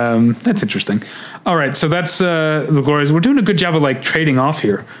 That's interesting. All right, so that's the Glorias. We're doing a good job of like trading off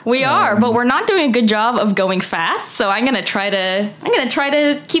here. We are, but we're not doing a good job of going fast. So I'm gonna try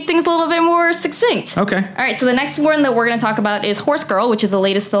to keep things a little bit more succinct. Okay. All right. So the next one that we're gonna talk about is Horse Girl, which is the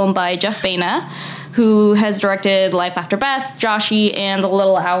latest film by Jeff Baena, who has directed Life After Beth, Joshi, and The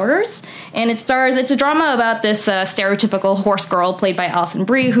Little Hours. And it's a drama about this stereotypical horse girl played by Alison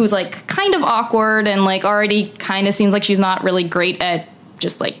Brie, who's like kind of awkward and like already kind of seems like she's not really great at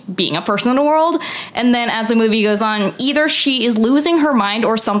just like being a person in the world. And then as the movie goes on, either she is losing her mind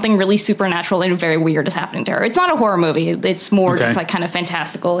or something really supernatural and very weird is happening to her. It's not a horror movie. It's more just like kind of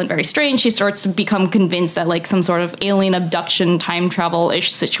fantastical and very strange. She starts to become convinced that like some sort of alien abduction, time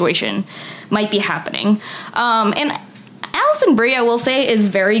travel-ish situation might be happening. And Alison Brie, I will say, is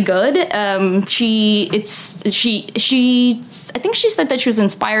very good. I think she said that she was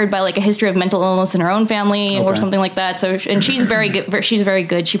inspired by like a history of mental illness in her own family or something like that. So, and she's very good. She's very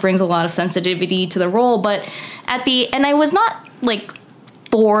good. She brings a lot of sensitivity to the role. But and I was not like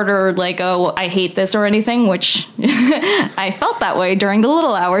bored or like, oh, I hate this or anything, which I felt that way during The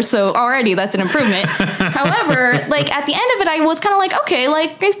Little Hours. So already that's an improvement. However, like at the end of it, I was kind of like, okay,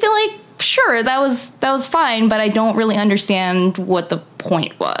 like I feel like, sure, that was fine, but I don't really understand what the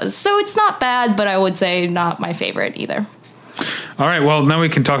point was. So it's not bad, but I would say not my favorite either. All right, well, now we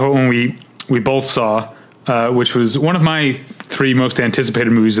can talk about when we both saw, which was one of my 3 most anticipated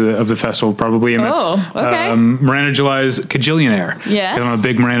movies of the festival, probably. And okay. Miranda July's Kajillionaire. Yes. I'm a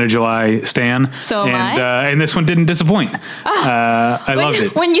big Miranda July stan. So am I. And this one didn't disappoint. I loved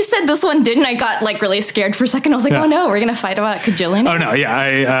it. When you said this one didn't, I got like really scared for a second. I was like, oh no, we're going to fight about Kajillionaire? Oh no,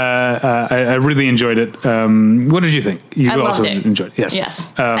 yeah, I really enjoyed it. What did you think? You I also loved it. Enjoyed it.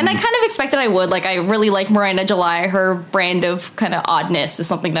 Yes. And I kind of expected I would. Like, I really like Miranda July. Her brand of kind of oddness is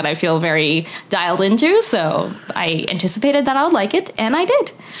something that I feel very dialed into. So I anticipated that I would like it, and I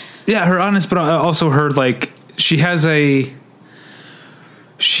did. Yeah, her honest, but also her like I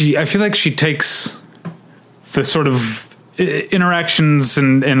feel like she takes the sort of interactions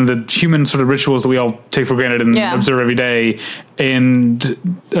and the human sort of rituals that we all take for granted and observe every day, and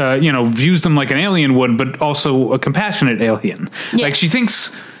views them like an alien would, but also a compassionate alien. Yes. Like she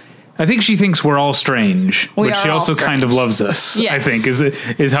thinks I think she thinks we're all strange, but she all also kind of strange. loves us. Yes. I think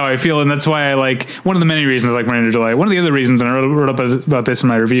is how I feel, and that's why I like one of the many reasons I like Miranda July. One of the other reasons, and I wrote up about this in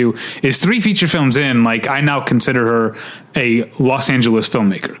my review, is 3 feature films in. Like I now consider her a Los Angeles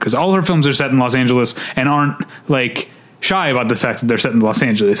filmmaker because all her films are set in Los Angeles and aren't like shy about the fact that they're set in Los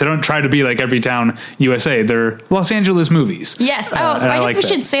Angeles. They don't try to be like Every Town USA. They're Los Angeles movies. Yes. I and guess like we that.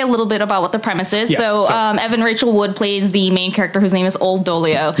 should say a little bit about what the premise is. Yes, so sorry. Evan Rachel Wood plays the main character whose name is Old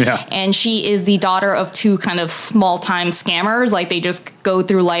Dolio. Yeah. And she is the daughter of 2 kind of small-time scammers. Like they just go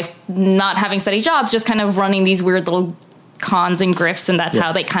through life not having steady jobs, just kind of running these weird little cons and grifts, and that's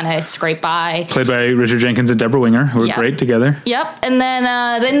how they kind of scrape by. Played by Richard Jenkins and Deborah Winger, who are Yep. great together. Yep, and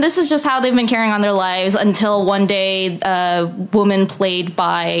then this is just how they've been carrying on their lives until one day a woman played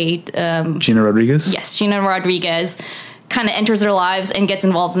by Gina Rodriguez. yes, Gina Rodriguez kind of enters their lives and gets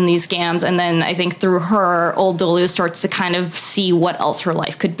involved in these scams, and then I think through her, Old Dolio starts to kind of see what else her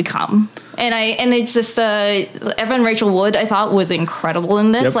life could become. And it's just Evan Rachel Wood I thought was incredible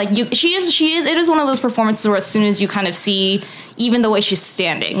in this. Yep. Like she is it is one of those performances where as soon as you kind of see even the way she's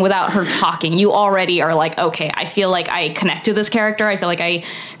standing without her talking, you already are like, okay, I feel like I connect to this character. I feel like I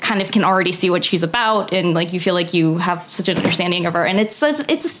kind of can already see what she's about, and like you feel like you have such an understanding of her. And it's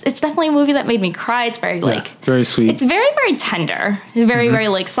definitely a movie that made me cry. It's very like very sweet. It's very very tender. It's very very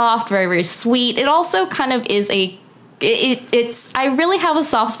like soft, very very sweet. It also kind of is it's I really have a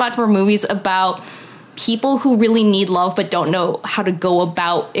soft spot for movies about people who really need love but don't know how to go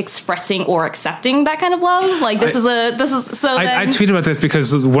about expressing or accepting that kind of love. Like this is so. I tweet about this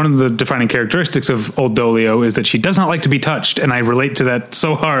because one of the defining characteristics of Old Dolio is that she does not like to be touched, and I relate to that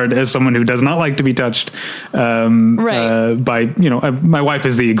so hard as someone who does not like to be touched. Right. By my wife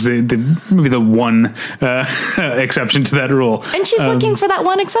is maybe the one exception to that rule. And she's looking for that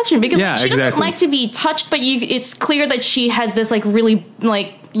one exception because Yeah, she doesn't exactly. like to be touched, but it's clear that she has this like really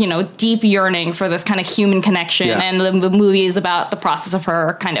like deep yearning for this kind of human connection. Yeah. And the movie is about the process of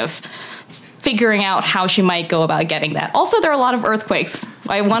her kind of figuring out how she might go about getting that. Also, there are a lot of earthquakes.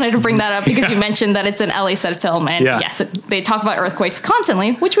 I wanted to bring that up because you mentioned that it's an LA set film, and yes, they talk about earthquakes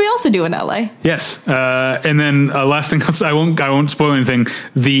constantly, which we also do in LA. Yes, and then last thing else, I won't spoil anything.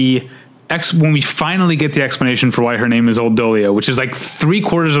 When we finally get the explanation for why her name is Old Dolio, which is like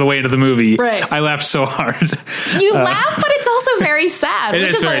 3/4 of the way into the movie, Right. I laughed so hard. You laugh, but it's also very sad, It which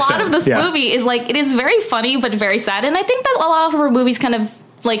is is a very lot sad, of this yeah. movie is like, it is very funny, but very sad. And I think that a lot of her movies kind of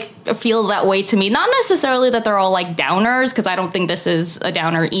like feel that way to me. Not necessarily that they're all like downers, because I don't think this is a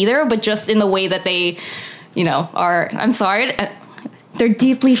downer either, but just in the way that they, are, I'm sorry, they're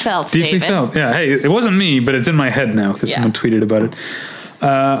deeply felt, Deeply David. felt. Yeah. Hey, it wasn't me, but it's in my head now because Yeah. someone tweeted about it.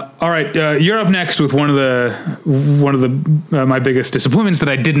 All right, you're up next with one of the my biggest disappointments that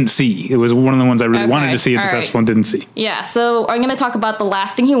I didn't see. It was one of the ones I really Okay, wanted to see at the all right. festival and didn't see. Yeah, so I'm going to talk about The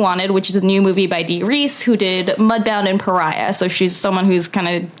Last Thing He Wanted, which is a new movie by Dee Reese, who did Mudbound and Pariah. So she's someone who's kind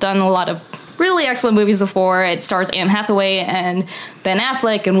of done a lot of really excellent movies before. It stars Anne Hathaway and Ben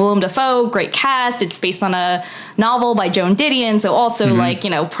Affleck and Willem Dafoe. Great cast. It's based on a novel by Joan Didion, so also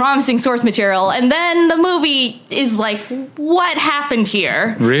promising source material. And then the movie is like, what happened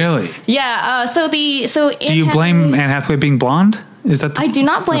here? Really? Yeah. Do you blame Anne Hathaway being blonde? Is that I do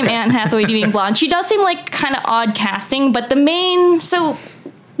not blame Anne Hathaway being blonde. She does seem like kind of odd casting, but the main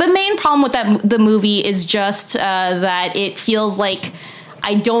problem with the movie is just that it feels like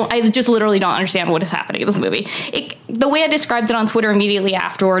I just literally don't understand what is happening in this movie. The way I described it on Twitter immediately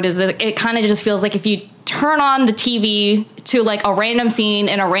afterward is that it kind of just feels like if you turn on the TV to like a random scene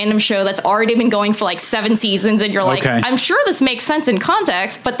in a random show that's already been going for like 7 seasons, and you're like, Okay. I'm sure this makes sense in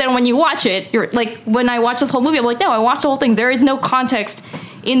context, but then when you watch it, you're like, when I watch this whole movie, I'm like, no, I watched the whole thing. There is no context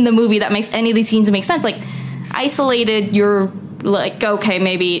in the movie that makes any of these scenes make sense. Like, isolated, you're like, okay,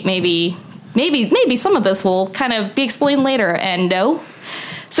 maybe some of this will kind of be explained later, and no.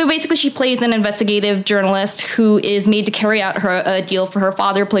 So basically, she plays an investigative journalist who is made to carry out a deal for her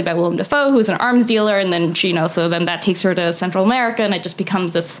father, played by Willem Dafoe, who's an arms dealer, and then so then that takes her to Central America, and it just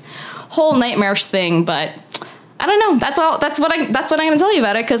becomes this whole nightmarish thing. But I don't know. That's all. That's what I'm going to tell you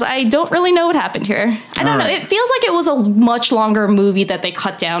about it, because I don't really know what happened here. I don't know. It feels like it was a much longer movie that they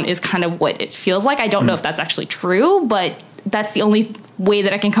cut down. Is kind of what it feels like. I don't know if that's actually true, but that's the only way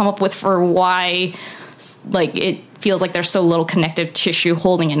that I can come up with for why, like, it feels like there's so little connective tissue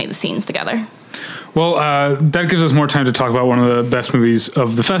holding any of the scenes together. Well, that gives us more time to talk about one of the best movies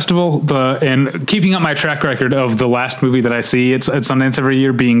of the festival, and keeping up my track record of the last movie that I see at Sundance every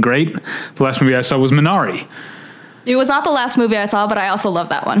year being great. The last movie I saw was Minari. It was not the last movie I saw, but I also love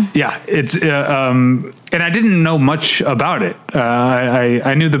that one. Yeah, it's and I didn't know much about it.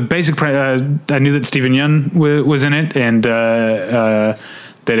 I knew the basic. I knew that Steven Yeun was in it, and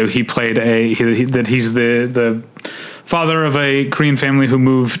that he played that he's the father of a Korean family who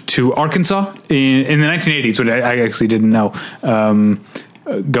moved to Arkansas in the 1980s, which I actually didn't know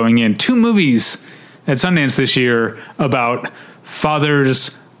going in. 2 movies at Sundance this year about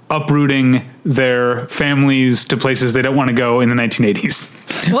fathers uprooting their families to places they don't want to go in the 1980s.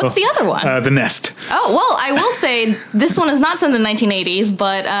 What's the other one? The Nest. Oh, well, I will say this one is not set in the 1980s,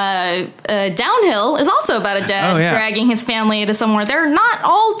 but Downhill is also about a dad dragging his family into somewhere they're not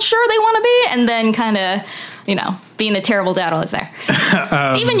all sure they want to be, and then kind of, being a terrible dad while it's there.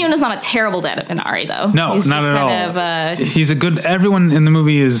 Steven Yeun is not a terrible dad at Minari, though. No, he's not just at all. He's a good... Everyone in the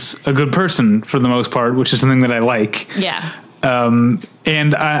movie is a good person, for the most part, which is something that I like. Yeah. And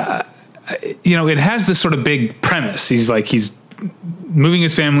it has this sort of big premise. He's moving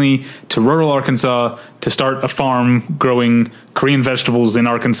his family to rural Arkansas to start a farm growing Korean vegetables in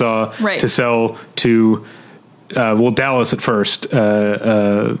Arkansas to sell to Dallas at first.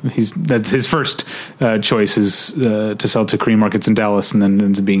 That's his first choice is to sell to Korean markets in Dallas, and then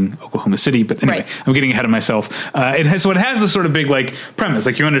ends up being Oklahoma City. But anyway, I'm getting ahead of myself. It has this sort of big premise,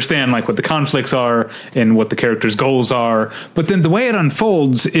 you understand what the conflicts are and what the characters' goals are. But then the way it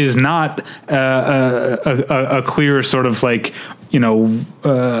unfolds is not a clear sort of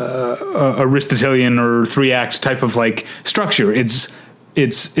Aristotelian or 3-act type of structure.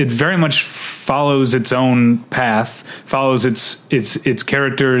 It very much follows its own path, follows its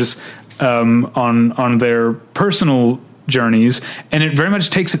characters on their personal journeys, and it very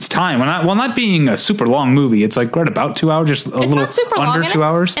much takes its time. While not being a super long movie, it's right about 2 hours, just a little not super under long, 2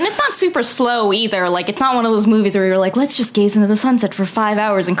 hours. And it's not super slow either. It's not one of those movies where you're let's just gaze into the sunset for 5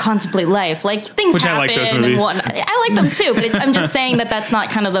 hours and contemplate life. Things Which happen. I like those movies. I like them too, but I'm just saying that's not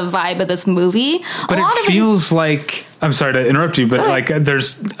kind of the vibe of this movie. But it feels like... I'm sorry to interrupt you, but I feel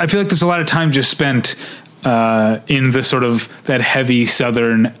like there's a lot of time just spent in the sort of that heavy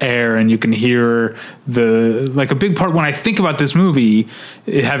Southern air, and you can hear a big part when I think about this movie,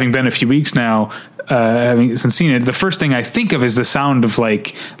 it having been a few weeks now, having since seen it, the first thing I think of is the sound of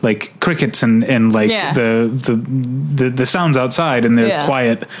crickets and the sounds outside in their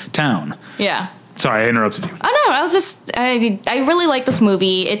quiet town. Yeah. Sorry, I interrupted you. Oh no, I really like this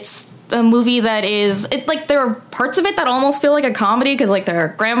movie. It's a movie that is there are parts of it that almost feel like a comedy because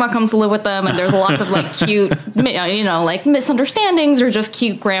their grandma comes to live with them, and there's lots of cute misunderstandings or just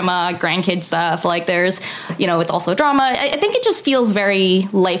cute grandkid stuff. There's it's also drama. I think it just feels very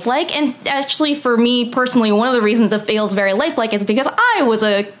lifelike, and actually for me personally, one of the reasons it feels very lifelike is because I was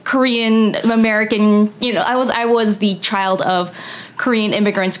a Korean American. I was the child of Korean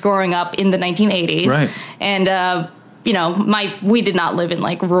immigrants growing up in the 1980s, right? And we did not live in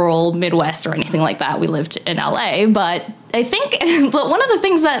rural Midwest or anything like that. We lived in LA, but I think but one of the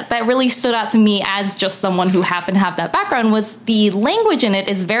things that really stood out to me as just someone who happened to have that background was the language in it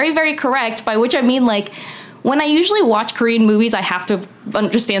is very, very correct, by which I mean when I usually watch Korean movies, I have to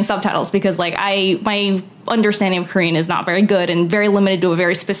understand subtitles because my understanding of Korean is not very good and very limited to a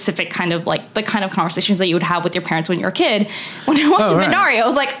very specific kind of the kind of conversations that you would have with your parents when you're a kid. When I watched Minari, I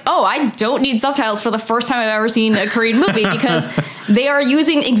was I don't need subtitles for the first time I've ever seen a Korean movie because they are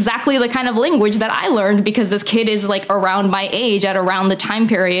using exactly the kind of language that I learned because this kid is around my age at around the time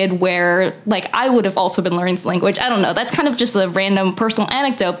period where I would have also been learning this language. I don't know. That's kind of just a random personal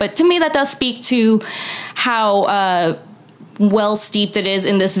anecdote, but to me that does speak to how well steeped it is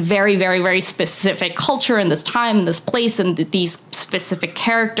in this very, very, very specific culture and this time and this place and these specific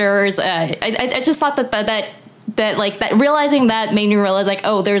characters. I just thought that realizing that made me realize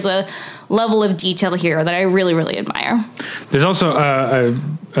there's a level of detail here that I really, really admire. There's also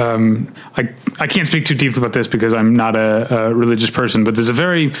I can't speak too deeply about this because I'm not a religious person, but there's a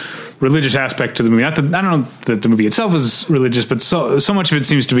very religious aspect to the movie. I don't know that the movie itself is religious, but so much of it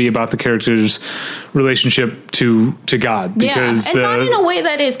seems to be about the character's relationship to God. Because and not in a way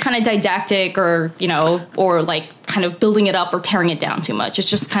that is kind of didactic or or kind of building it up or tearing it down too much. It's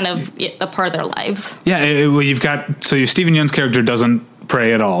just kind of a part of their lives. Yeah, Steven Yeun's character doesn't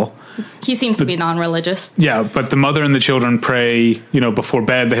pray at all. He seems to be non-religious. Yeah, but the mother and the children pray, before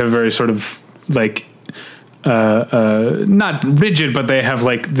bed. They have a very sort of not rigid, but they have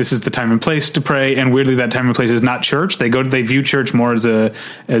this is the time and place to pray. And weirdly, that time and place is not church. They view church more as a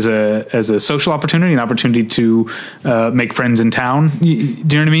social opportunity, an opportunity to make friends in town. Do you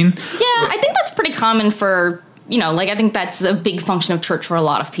know what I mean? Yeah, I think that's pretty common for. I think that's a big function of church for a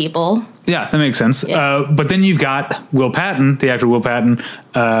lot of people. Yeah, that makes sense. Yeah. But then you've got Will Patton, the actor Will Patton,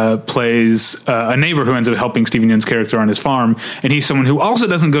 plays a neighbor who ends up helping Steven Yeun's character on his farm. And he's someone who also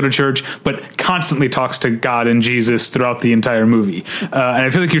doesn't go to church, but constantly talks to God and Jesus throughout the entire movie. And I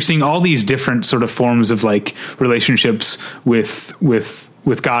feel like you're seeing all these different sort of forms of relationships with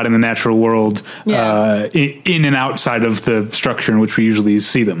with God in the natural world, in and outside of the structure in which we usually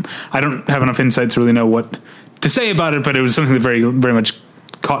see them. I don't have enough insight to really know what to say about it, but it was something that very, very much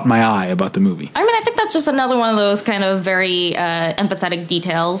caught my eye about the movie. I mean, I think that's just another one of those kind of very empathetic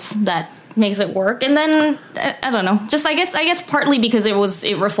details that makes it work. And then I don't know, just I guess partly because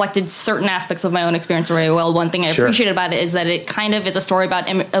it reflected certain aspects of my own experience very well. One thing I appreciated about it is that it kind of is a story about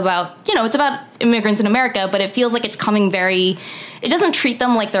it's about immigrants in America, but it feels like it's coming it doesn't treat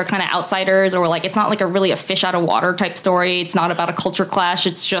them like they're kind of outsiders, or like it's not like a fish out of water type story. It's not about a culture clash.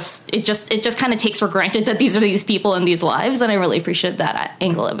 It just kind of takes for granted that these are these people in these lives, and I really appreciated that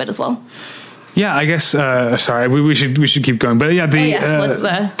angle of it as well. Yeah, I guess. Sorry, we should keep going. But yeah, I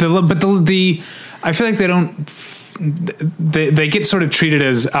feel like they don't. They get sort of treated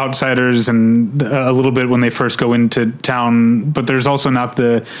as outsiders and a little bit when they first go into town. But there's also not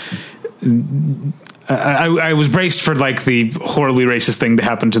the. I was braced for like the horribly racist thing to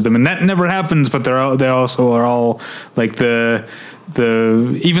happen to them, and that never happens. But they also are all like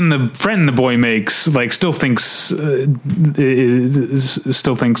even the friend the boy makes like still thinks that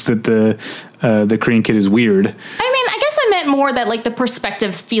the Korean kid is weird. I mean, I guess I meant more that like the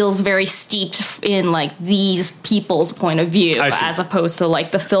perspective feels very steeped in like these people's point of view, as opposed to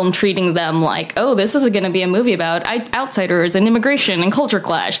like the film treating them like, oh, this is going to be a movie about outsiders and immigration and culture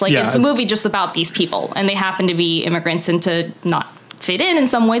clash. Like it's a movie just about these people, and they happen to be immigrants and to not fit in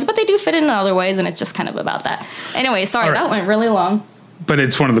some ways, but they do fit in other ways, and it's just kind of about that. Anyway, sorry, that went really long. But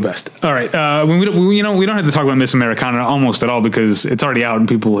it's one of the best. All right, we don't have to talk about Miss Americana almost at all because it's already out and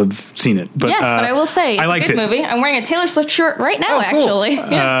people have seen it. But, yes, but I will say it's a good movie. I'm wearing a Taylor Swift shirt right now, actually. Cool.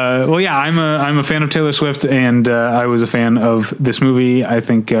 I'm a fan of Taylor Swift, and I was a fan of this movie. I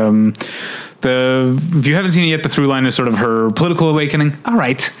think if you haven't seen it yet, the through line is sort of her political awakening. All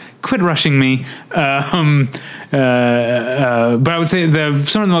right, quit rushing me. But I would say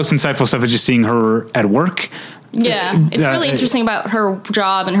some of the most insightful stuff is just seeing her at work. Yeah, it's really interesting about her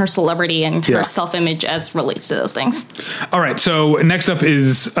job and her celebrity and her self-image as relates to those things. All right, so next up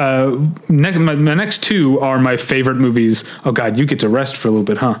is my next two are my favorite movies. Oh God, you get to rest for a little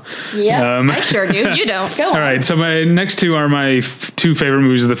bit, huh? Yeah, I sure do. You don't. Go on. All right, so my next two are my two favorite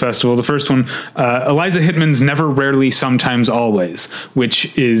movies of the festival. The first one, Eliza Hittman's Never, Rarely, Sometimes, Always,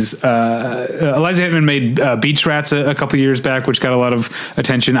 which is Eliza Hittman made Beach Rats a couple years back, which got a lot of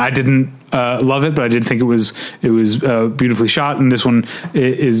attention. I didn't love it, but I did think it was beautifully shot, and this one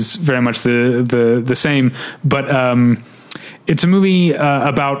is very much the same. But it's a movie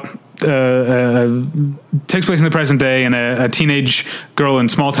about takes place in the present day, and a teenage girl in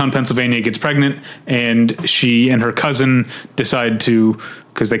small town Pennsylvania gets pregnant, and she and her cousin decide to,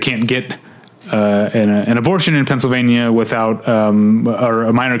 because they can't get an abortion in Pennsylvania without, or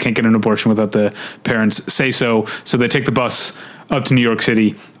a minor can't get an abortion without the parents say so. So they take the bus up to New York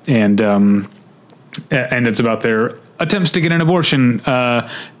City, and it's about their attempts to get an abortion,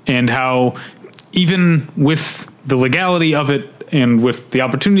 and how even with the legality of it and with the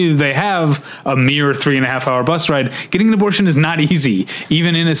opportunity that they have, a mere 3.5 hour bus ride, getting an abortion is not easy,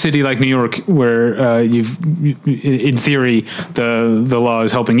 even in a city like New York, where in theory, the law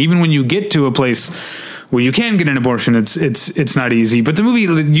is helping. Even when you get to a place where you can get an abortion, it's not easy. But the movie,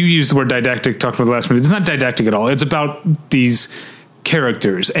 you used the word didactic, talked about the last movie. It's not didactic at all. It's about these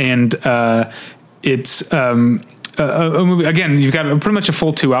characters, and it's a movie. Again, you've got pretty much a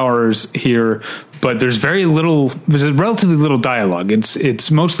full 2 hours here, but there's relatively little dialogue. It's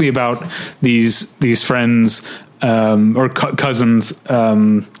mostly about these friends or cousins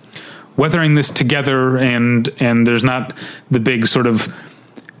weathering this together, and there's not the big sort of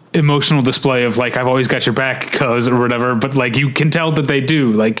emotional display of like, I've always got your back, cuz, or whatever, but like you can tell that they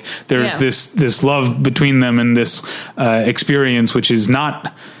do. Like there's this love between them, and this experience, which is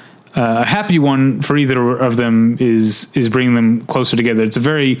not a happy one for either of them, is bringing them closer together. It's a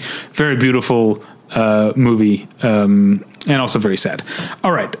very, very beautiful movie, and also very sad.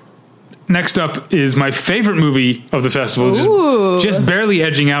 All right. Next up is my favorite movie of the festival, just barely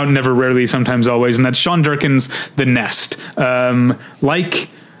edging out Never, Rarely, Sometimes, Always, and that's Sean Durkin's The Nest.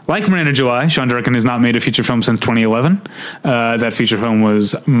 Like Miranda July, Sean Durkin has not made a feature film since 2011. That feature film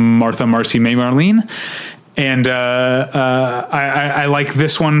was Martha, Marcy, May, Marlene. And I like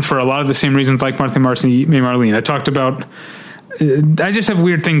this one for a lot of the same reasons like Martha, Marcy, May, Marlene. I talked about... I just have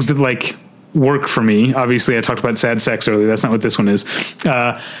weird things that like work for me. Obviously, I talked about sad sex earlier. That's not what this one is.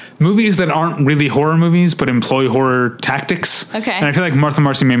 Movies that aren't really horror movies, but employ horror tactics. Okay. And I feel like Martha,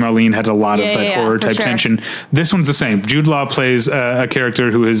 Marcy, May, Marlene had a lot of horror type tension. This one's the same. Jude Law plays a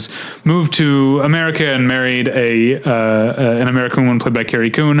character who has moved to America and married an American woman played by Carrie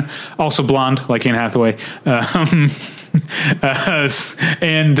Coon, also blonde like Anne Hathaway.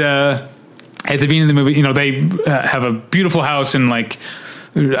 And at the beginning of the movie, you know, they have a beautiful house in like,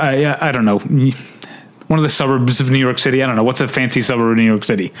 I don't know, one of the suburbs of New York City. I don't know. What's a fancy suburb of New York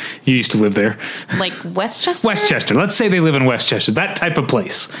City? You used to live there. Like Westchester? Westchester. Let's say they live in Westchester. That type of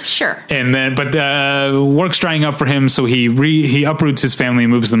place. Sure. And then, but work's drying up for him, so he uproots his family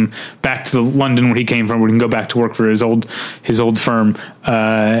and moves them back to the London where he came from, where he can go back to work for his old firm,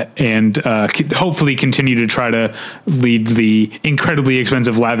 and hopefully continue to try to lead the incredibly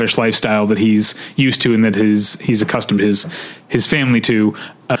expensive, lavish lifestyle that he's used to and that he's accustomed his family to.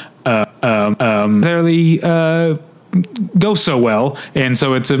 Necessarily go so well, and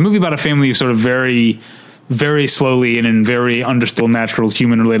so it's a movie about a family who sort of very, very slowly and in very understandable, natural,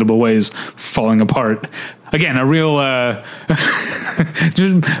 human, relatable ways falling apart. Again, a real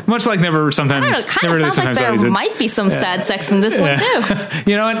much like Never Sometimes. I don't know, it kind of sounds like there might be some sad sex in this one too.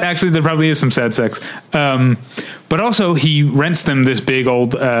 You know what? Actually, there probably is some sad sex. But also, he rents them this big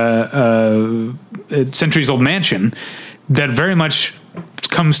old centuries-old mansion that very much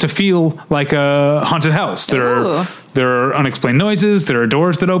comes to feel like a haunted house. There are unexplained noises. There are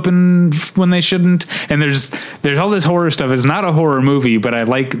doors that open when they shouldn't, and there's all this horror stuff. It's not a horror movie, but I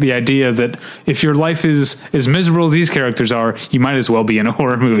like the idea that if your life is as miserable as these characters are, you might as well be in a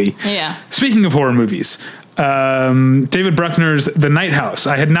horror movie. Yeah. Speaking of horror movies, David Bruckner's The Night House.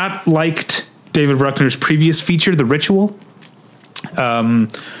 I had not liked David Bruckner's previous feature, The Ritual,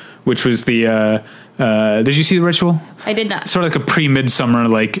 which was the. Did you see The Ritual? I did not. Sort of like a pre-Midsummer,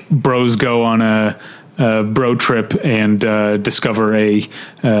 like bros go on a bro trip and discover a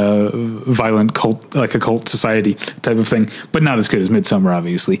violent cult, like a cult society type of thing, but not as good as Midsummer,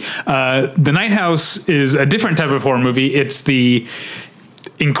 obviously. The Night House is a different type of horror movie. It's the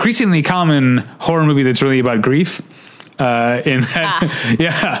increasingly common horror movie that's really about grief. That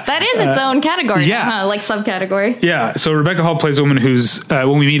is its own category. Yeah. Like subcategory. Yeah. So Rebecca Hall plays a woman who's,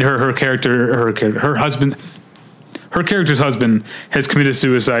 when we meet her character's husband has committed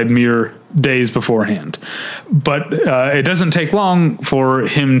suicide mere days beforehand. But it doesn't take long for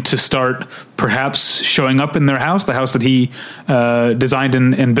him to start perhaps showing up in their house, the house that he designed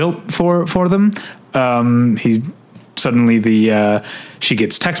and built for them. He suddenly she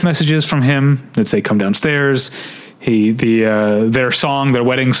gets text messages from him that say, "Come downstairs." Their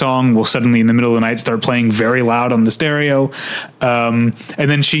wedding song will suddenly in the middle of the night start playing very loud on the stereo. And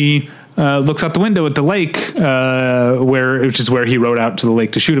then she looks out the window at the lake, which is where he rode out to the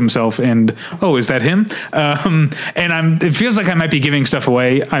lake to shoot himself. And, oh, is that him? And it feels like I might be giving stuff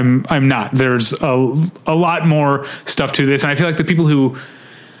away. I'm not. There's a lot more stuff to this. And I feel like the people who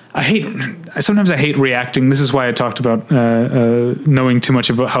sometimes I hate reacting. This is why I talked about knowing too much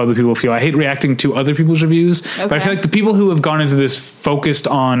about how other people feel. I hate reacting to other people's reviews, okay. But I feel like the people who have gone into this focused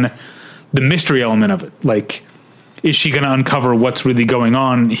on the mystery element of it. Like, is she going to uncover what's really going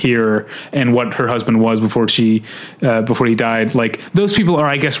on here and what her husband was before he died? Like, those people are,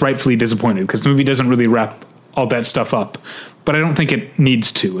 I guess, rightfully disappointed because the movie doesn't really wrap all that stuff up. But I don't think it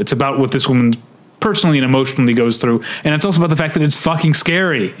needs to. It's about what this woman personally and emotionally goes through, and it's also about the fact that it's fucking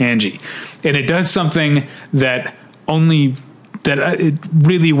scary, Angie, and it does something that it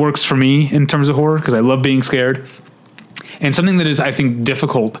really works for me in terms of horror because I love being scared, and something that is, I think,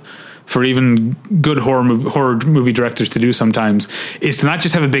 difficult for even good horror movie directors to do sometimes is to not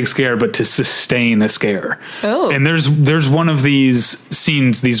just have a big scare, but to sustain a scare. Oh. And there's one of these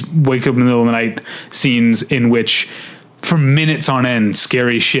scenes, these wake up in the middle of the night scenes in which for minutes on end,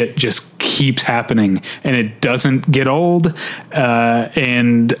 scary shit just keeps happening and it doesn't get old.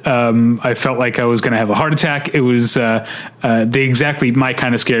 And I felt like I was going to have a heart attack. It was exactly my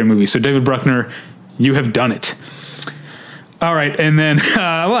kind of scary movie. So David Bruckner, you have done it. All right. And then,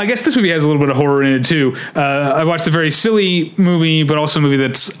 I guess this movie has a little bit of horror in it too. I watched a very silly movie, but also a movie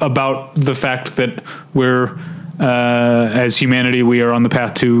that's about the fact that we're, as humanity, we are on the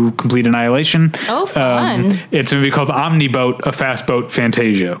path to complete annihilation. Oh, fun. It's a movie called Omniboat, A Fast Boat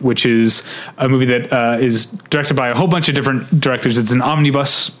Fantasia, which is a movie that is directed by a whole bunch of different directors. It's an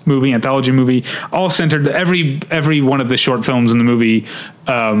omnibus movie, anthology movie, all centered. Every one of the short films in the movie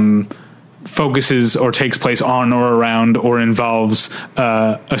focuses or takes place on or around or involves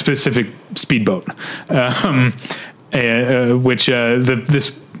a specific speedboat, which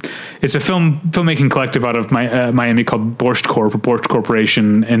this it's a filmmaking collective out of Miami called Borscht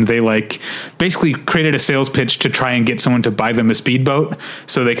Corporation, and they basically created a sales pitch to try and get someone to buy them a speedboat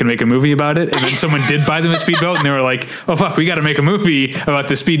so they can make a movie about it. And then someone did buy them a speedboat, and they were like, "Oh fuck, we got to make a movie about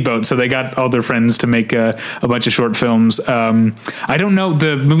the speedboat." So they got all their friends to make a bunch of short films. I don't know.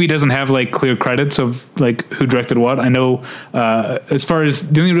 The movie doesn't have clear credits of who directed what. I know as far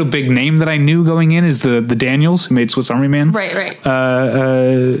as the only real big name that I knew going in is the Daniels, who made Swiss Army Man. Right.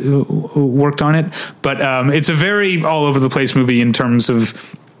 Worked on it, but it's a very all over the place movie in terms of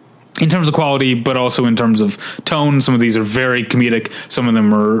quality, but also in terms of tone. Some of these are very comedic. Some of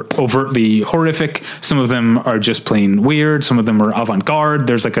them are overtly horrific. Some of them are just plain weird. Some of them are avant-garde.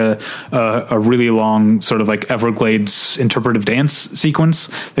 There's a really long sort of Everglades interpretive dance sequence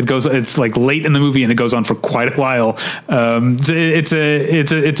that goes. It's late in the movie and it goes on for quite a while. It's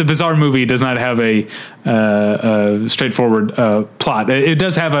a bizarre movie. It does not have a straightforward plot. It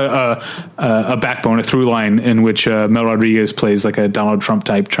does have a backbone, a through line in which Mel Rodriguez plays a Donald Trump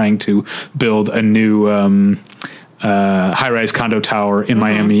type trying to build a new high-rise condo tower in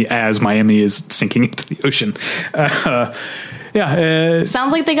Miami as Miami is sinking into the ocean.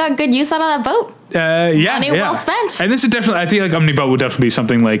 Sounds like they got good use out of that boat. Money well spent. And this is definitely, I feel Omnibot would definitely be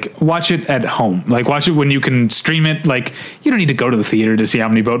something watch it at home. Watch it when you can stream it. You don't need to go to the theater to see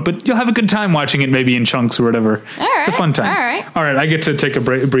Omnibot, but you'll have a good time watching it maybe in chunks or whatever. All right. It's a fun time. All right. I get to take a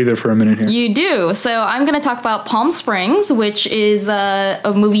breather for a minute here. You do. So I'm going to talk about Palm Springs, which is a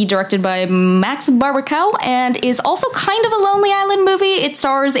movie directed by Max Barbakow and is also kind of a Lonely Island movie. It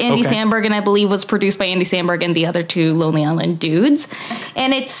stars Andy Samberg and I believe was produced by Andy Samberg and the other two Lonely Island dudes.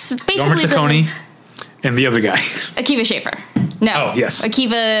 And it's basically and the other guy. Akiva Schaffer. No. Oh, yes.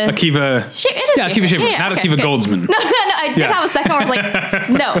 Akiva Akiva Schaffer. Yeah, not okay, Akiva Goldsman. No. I did have a second one. I was like,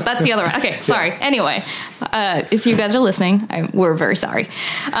 no, that's the other one. Okay, sorry. Yeah. Anyway, if you guys are listening, we're very sorry.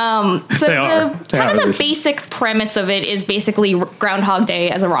 The basic premise of it is basically Groundhog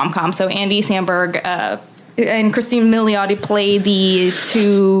Day as a rom-com. So Andy Samberg and Christine Milioti play the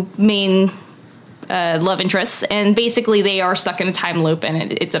two main love interests, and basically they are stuck in a time loop,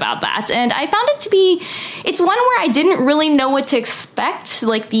 and it's about that. And I found it to be, it's one where I didn't really know what to expect.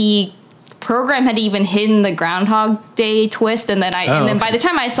 The program had even hidden the Groundhog Day twist, and then by the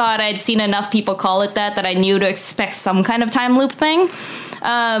time I saw it, I'd seen enough people call it that I knew to expect some kind of time loop thing.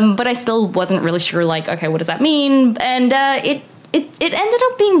 But I still wasn't really sure, okay, what does that mean? And it ended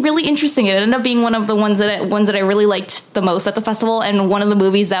up being really interesting. It ended up being one of the ones that I really liked the most at the festival, and one of the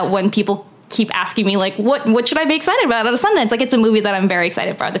movies that when people keep asking me what should I be excited about at a Sundance, it's a movie that I'm very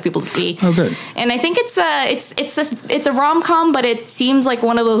excited for other people to see. Oh, good. And I think it's a rom-com, but it seems like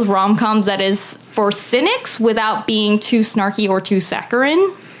one of those rom-coms that is for cynics without being too snarky or too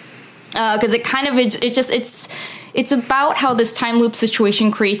saccharine. Because it kind of it's about how this time loop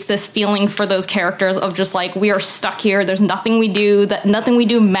situation creates this feeling for those characters of just we are stuck here. There's nothing we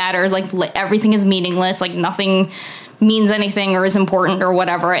do matters. Everything is meaningless. Nothing means anything or is important or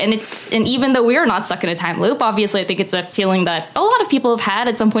whatever. And even though we are not stuck in a time loop, obviously I think it's a feeling that a lot of people have had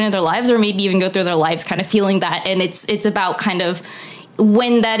at some point in their lives, or maybe even go through their lives kind of feeling that. And it's about kind of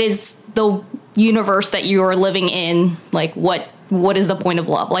when that is the universe that you are living in, what is the point of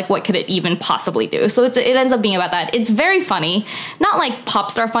love? What could it even possibly do? So it ends up being about that. It's very funny, not pop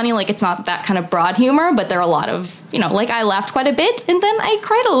star funny, it's not that kind of broad humor, but there are a lot of, I laughed quite a bit and then I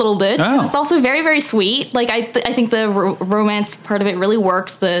cried a little bit. Oh. It's also very, very sweet. I think the romance part of it really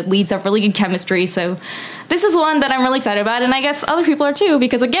works. The leads have really good chemistry. So this is one that I'm really excited about, and I guess other people are too,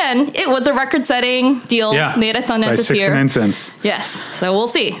 because again, it was a record-setting deal made at Sundance this year. 69 cents. Yes. So we'll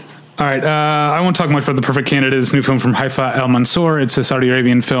see. All right, I won't talk much about The Perfect Candidate's new film from Haifa Al Mansour. It's a Saudi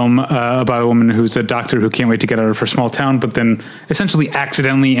Arabian film about a woman who's a doctor who can't wait to get out of her small town, but then essentially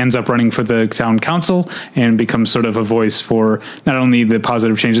accidentally ends up running for the town council and becomes sort of a voice for not only the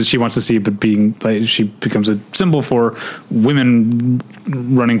positive changes she wants to see, but she becomes a symbol for women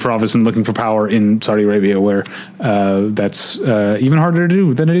running for office and looking for power in Saudi Arabia, where that's even harder to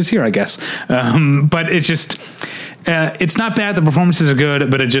do than it is here, I guess. But it's just... it's not bad. The performances are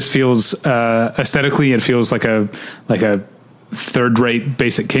good, but it just feels aesthetically, it feels like a third-rate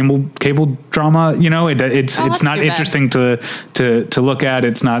basic cable drama. It's not interesting to look at.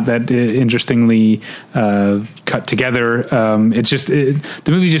 It's not that interestingly cut together. The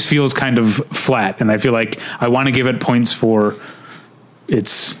movie just feels kind of flat, and I feel like I want to give it points for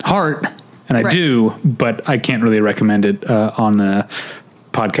its heart, and I do, but I can't really recommend it on the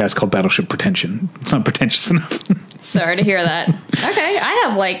podcast called Battleship Pretension. It's not pretentious enough. Sorry to hear that. Okay, I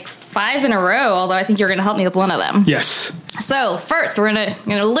have 5 in a row, although I think you're going to help me with one of them. Yes. So first, we're going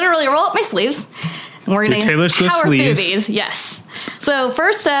to literally roll up my sleeves, and we're going to power through these. Yes. So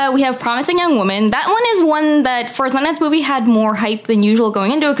first, we have Promising Young Woman. That one is one that, for a Sundance movie, had more hype than usual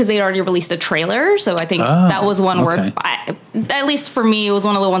going into it because they'd already released a trailer. So I think that was one where, at least for me, it was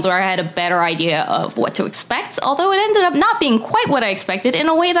one of the ones where I had a better idea of what to expect. Although it ended up not being quite what I expected in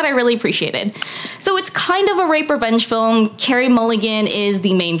a way that I really appreciated. So it's kind of a rape revenge film. Carey Mulligan is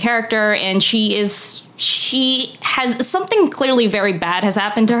the main character, and she has something clearly very bad has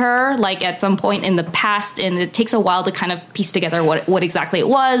happened to her, like at some point in the past, and it takes a while to kind of piece together what exactly it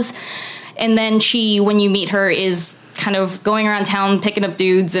was. And then she, when you meet her, is kind of going around town picking up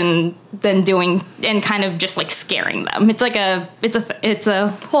dudes and then doing and kind of just like scaring them. It's like it's a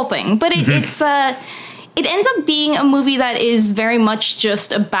whole thing, but it ends up being a movie that is very much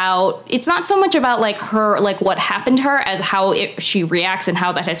just about, it's not so much about like her, like what happened to her as how she reacts and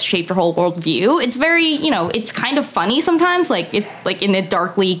how that has shaped her whole worldview. It's very, it's kind of funny sometimes, like in a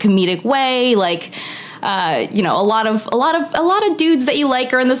darkly comedic way, like, a lot of dudes that you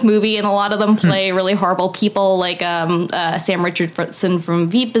like are in this movie, and a lot of them play really horrible people, like Sam Richardson from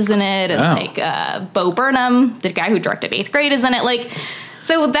Veep is in it, and Bo Burnham, the guy who directed 8th Grade, is in it, like.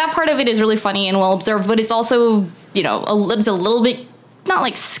 So that part of it is really funny and well observed, but it's also, it's a little bit, not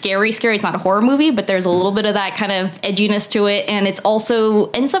like scary. It's not a horror movie, but there's a little bit of that kind of edginess to it. And it's also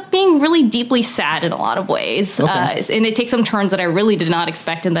ends up being really deeply sad in a lot of ways. Okay. And it takes some turns that I really did not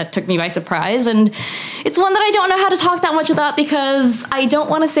expect and that took me by surprise. And it's one that I don't know how to talk that much about because I don't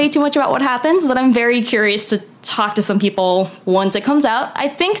want to say too much about what happens, but I'm very curious to talk to some people once it comes out. I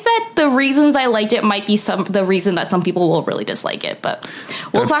think that the reasons I liked it might be the reason that some people will really dislike it, but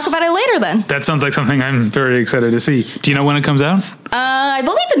we'll talk about it later then. That sounds like something I'm very excited to see. Do you know when it comes out? I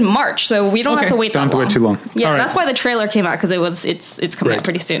believe in March, so we don't have to wait that long. Don't have to wait too long. Yeah, that's why the trailer came out, because it's coming out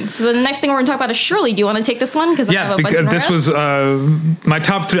pretty soon. So the next thing we're going to talk about is Shirley. Do you want to take this one? Because I have a bunch of this was my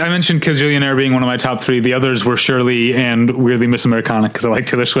top 3. I mentioned Kajillionaire being one of my top 3. The others were Shirley and weirdly Miss Americana, because I like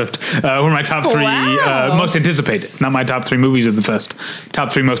Taylor Swift. Were my top 3 most anticipated. Not my top 3 movies of the fest.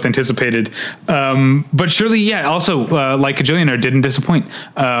 Top 3 most anticipated. But Shirley, also like Kajillionaire, didn't disappoint.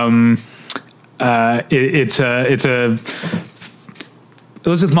 It's a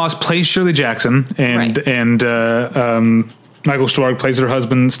Elizabeth Moss plays Shirley Jackson, and Michael Stuhlbarg plays her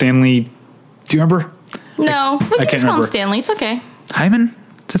husband Stanley. Do you remember? No, we can just call him Stanley. It's okay. Hyman?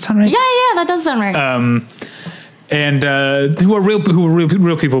 Does that sound right? Yeah, that does sound right. And who are real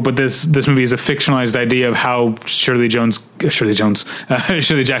people, but this movie is a fictionalized idea of how Shirley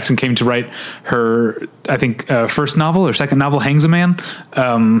Jackson came to write her, I think, first novel or second novel, Hangs a Man.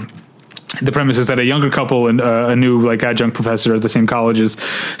 The premise is that a younger couple and a new adjunct professor at the same college as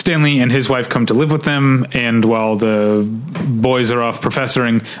Stanley and his wife come to live with them, and while the boys are off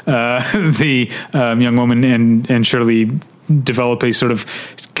professoring, the young woman and Shirley develop a sort of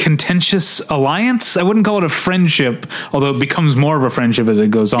contentious alliance. I wouldn't call it a friendship, although it becomes more of a friendship as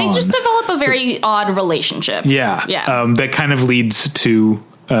it goes on. They just develop a very odd relationship. Yeah. That kind of leads to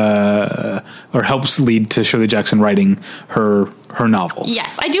or helps lead to Shirley Jackson writing her novel.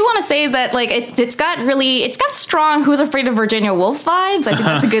 Yes, I do want to say that it's got strong Who's Afraid of Virginia Woolf vibes. I think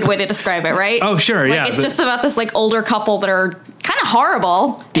that's a good way to describe it, right? Oh, sure, It's just about this older couple that are kind of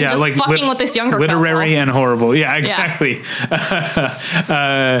horrible and just fucking with this younger literary couple. And horrible. Yeah, exactly.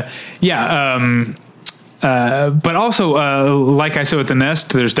 But also, like I said with The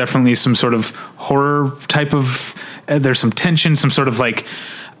Nest, there's definitely some sort of horror type of. There's some tension, some sort of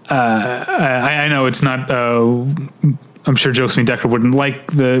I know it's not. I'm sure Josephine Decker wouldn't like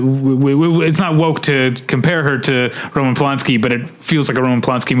it's not woke to compare her to Roman Polanski, but it feels like a Roman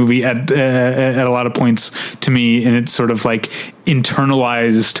Polanski movie at a lot of points to me, and it's sort of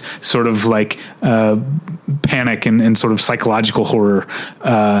internalized sort of panic and sort of psychological horror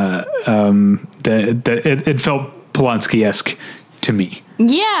that it felt Polanski-esque to me.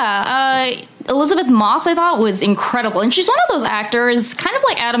 Yeah, Elizabeth Moss, I thought, was incredible. And she's one of those actors, kind of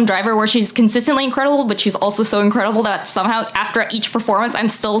like Adam Driver, where she's consistently incredible, but she's also so incredible that somehow after each performance, I'm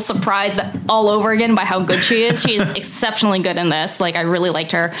still surprised all over again by how good she is. She is exceptionally good in this. I really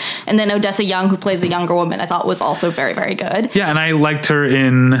liked her. And then Odessa Young, who plays the younger woman, I thought was also very, very good. Yeah, and I liked her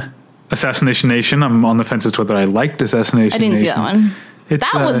in Assassination Nation. I'm on the fence as to whether I liked Assassination Nation. I didn't see that one.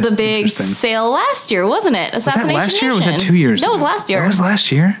 That was the big sale last year, wasn't it? Assassination Nation. Was that last year or was that 2 years? No, it was last year. That was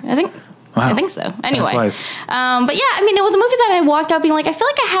last year? I think. Wow. I think so. Anyway, but it was a movie that I walked out being I feel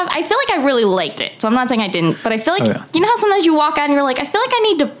like I really liked it. So I'm not saying I didn't, but I feel like, you know how sometimes you walk out and you're I feel like I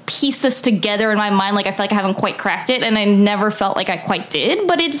need to piece this together in my mind. I feel like I haven't quite cracked it, and I never felt like I quite did,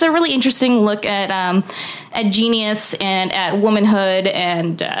 but it's a really interesting look at genius and at womanhood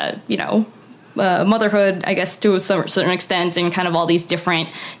and, motherhood, I guess, to a certain extent, and kind of all these different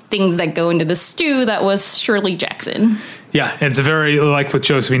things that go into the stew that was Shirley Jackson. Yeah, it's a very, like with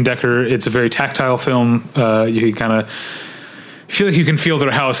Josephine Decker, it's a very tactile film. You kind of feel like you can feel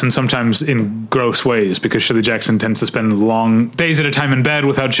their house, and sometimes in gross ways, because Shirley Jackson tends to spend long days at a time in bed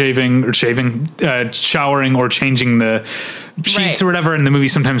without showering or changing the sheets or whatever. And the movie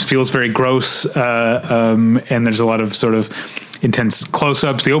sometimes feels very gross. And there's a lot of sort of intense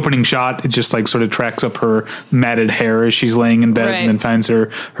close-ups. The opening shot, it just like sort of tracks up her matted hair as she's laying in bed and then finds her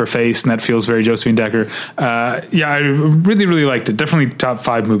face, and that feels very Josephine Decker. I really, really liked it. Definitely top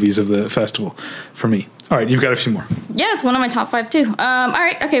 5 movies of the festival for me. All right, you've got a few more. Yeah, it's one of my top 5 too. All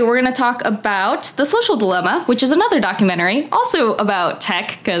right, okay, we're going to talk about The Social Dilemma, which is another documentary, also about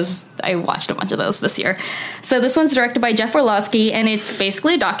tech, because I watched a bunch of those this year. So this one's directed by Jeff Orlowski, and it's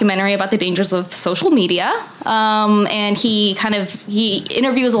basically a documentary about the dangers of social media. And he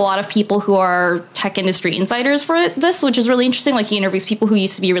interviews a lot of people who are tech industry insiders for this, which is really interesting. Like, he interviews people who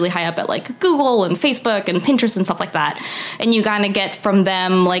used to be really high up at like Google and Facebook and Pinterest and stuff like that. And you kind of get from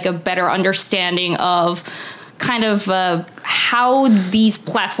them like a better understanding of kind of how these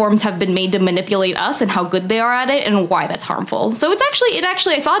platforms have been made to manipulate us and how good they are at it and why that's harmful. So it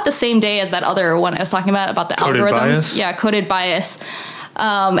actually I saw it the same day as that other one I was talking about the Coded algorithms. Bias? Yeah, Coded Bias.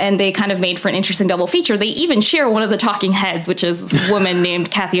 And they kind of made for an interesting double feature. They even share one of the talking heads, which is this woman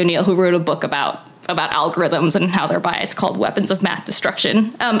named Cathy O'Neil, who wrote a book about algorithms and how they're biased, called Weapons of Math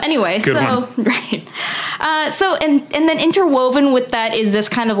Destruction. Right. And then interwoven with that is this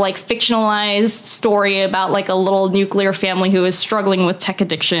kind of like fictionalized story about like a little nuclear family who is struggling with tech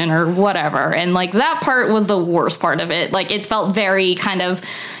addiction or whatever. And like that part was the worst part of it. Like, it felt very kind of,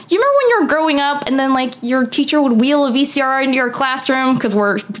 you remember when you were growing up and then like your teacher would wheel a VCR into your classroom, because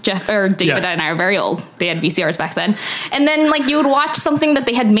David and I are very old. They had VCRs back then. And then like you would watch something that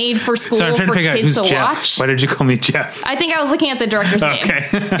they had made for school for kids to watch. Why did you call me Jeff? I think I was looking at the director's name.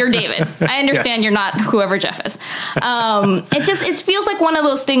 You're David. I understand You're not whoever Jeff is. It feels like one of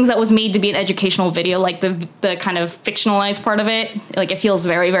those things that was made to be an educational video, like the kind of fictionalized part of it. Like, it feels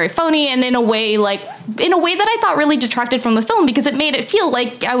very, very phony, and in a way that I thought really detracted from the film, because it made it feel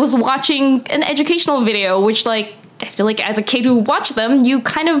like I was watching an educational video, which like I feel like as a kid who watched them, you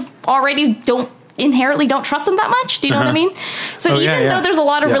kind of already inherently don't trust them that much. Do you know what I mean? So though there's a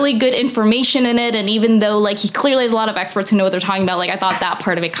lot of really good information in it, and even though like he clearly has a lot of experts who know what they're talking about, like I thought that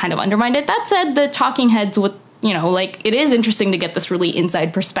part of it kind of undermined it. That said, the talking heads with, like, it is interesting to get this really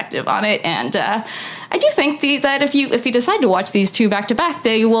inside perspective on it, and I do think that if you decide to watch these two back to back,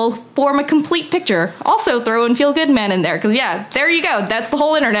 they will form a complete picture. Also, throw in Feel Good Man in there, because there you go. That's the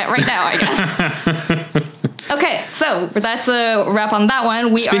whole internet right now, I guess. Okay, so that's a wrap on that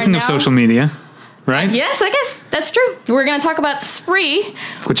one. Speaking of social media, right? Yes, I guess that's true. We're going to talk about Spree,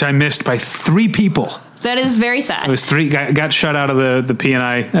 which I missed by 3 people. That is very sad. It was 3 got shut out of the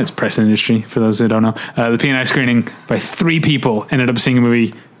P&I. That's press industry for those who don't know. The P&I screening by 3 people. Ended up seeing a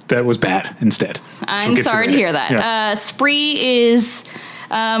movie that was bad instead. I'm sorry to hear that. Yeah. Spree is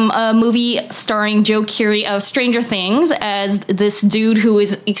a movie starring Joe Keery of Stranger Things as this dude who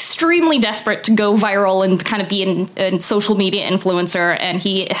is extremely desperate to go viral and kind of be a social media influencer, and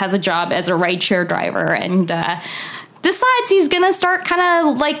he has a job as a rideshare driver, and decides he's gonna start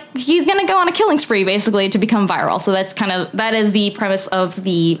he's gonna go on a killing spree basically to become viral. So that is the premise of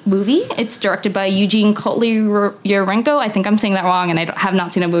the movie. It's directed by Eugene Kotlyarенko. I think I'm saying that wrong, and I have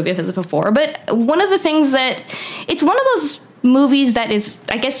not seen a movie of his before. But one of the things that it's one of those movies that is,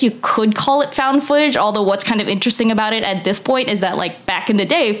 I guess you could call it found footage, although what's kind of interesting about it at this point is that like back in the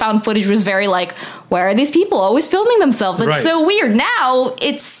day, found footage was very like, why are these people always filming themselves? It's so weird. Now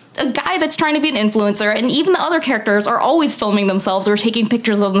it's a guy that's trying to be an influencer, and even the other characters are always filming themselves or taking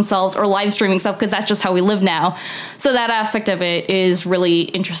pictures of themselves or live streaming stuff, because that's just how we live now. So that aspect of it is really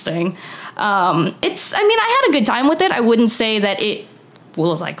interesting. I had a good time with it. I wouldn't say that it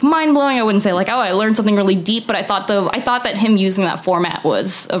was like mind-blowing. I wouldn't say like, oh, I learned something really deep, but I thought that him using that format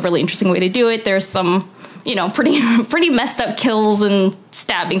was a really interesting way to do it. There's some, pretty messed up kills and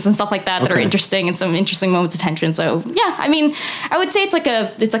stabbings and stuff like that that are interesting, and some interesting moments of tension. So yeah, I would say it's like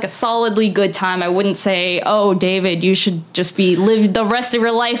a solidly good time. I wouldn't say, oh, David, you should just live the rest of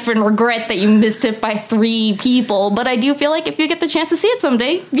your life and regret that you missed it by 3 people. But I do feel like if you get the chance to see it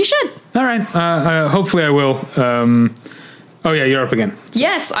someday, you should. All right. Hopefully I will. Oh yeah, you're up again.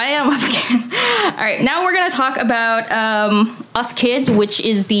 Yes, I am up again. All right, now we're going to talk about Us Kids, which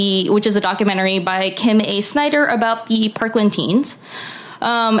is a documentary by Kim A. Snyder about the Parkland teens,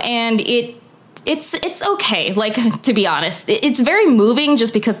 and it's okay. Like, to be honest, it's very moving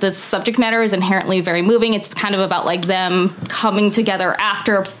just because the subject matter is inherently very moving. It's kind of about like them coming together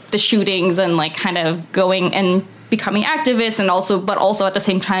after the shootings and like kind of going and becoming activists, and also at the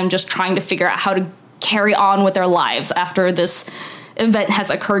same time just trying to figure out how to carry on with their lives after this event has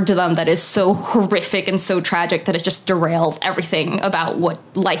occurred to them that is so horrific and so tragic that it just derails everything about what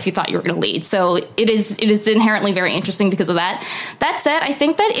life you thought you were going to lead. So it is inherently very interesting because of that. That said, I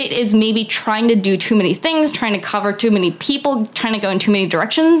think that it is maybe trying to do too many things, trying to cover too many people, trying to go in too many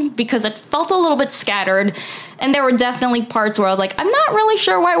directions, because it felt a little bit scattered. And there were definitely parts where I was like, I'm not really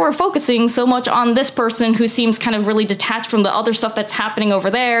sure why we're focusing so much on this person who seems kind of really detached from the other stuff that's happening over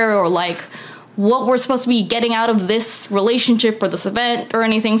there, or like what we're supposed to be getting out of this relationship or this event or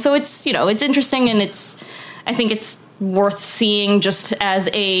anything. So it's, you know, it's interesting, and I think it's worth seeing just as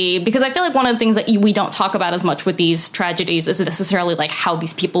because I feel like one of the things that we don't talk about as much with these tragedies is necessarily like how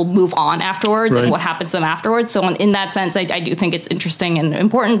these people move on afterwards and what happens to them afterwards. So in that sense, I do think it's interesting and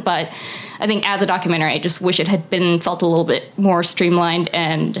important, but I think as a documentary, I just wish it had felt a little bit more streamlined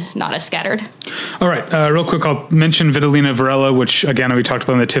and not as scattered. All right, real quick, I'll mention Vitalina Varela, which again we talked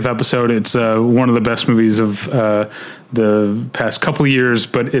about in the TIFF episode. It's one of the best movies of the past couple of years,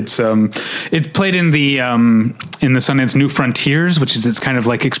 but it played in the Sundance New Frontiers, which is its kind of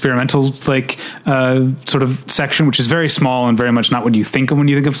like experimental sort of section, which is very small and very much not what you think of when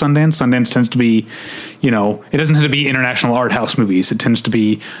you think of Sundance. Sundance tends to be, you know, it doesn't tend to be international art house movies. It tends to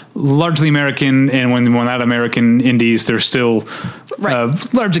be largely American, and when not American indies, they're still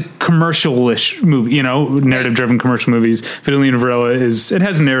largely commercial-ish movie, you know, narrative-driven commercial movies. Vitalina Varela it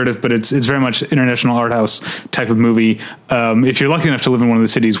has a narrative, but it's very much international art house type of movie. If you're lucky enough to live in one of the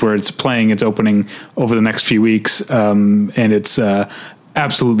cities where it's playing, it's opening over the next few weeks, and it's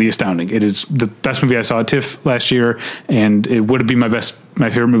absolutely astounding. It is the best movie I saw at TIFF last year, and it would have been my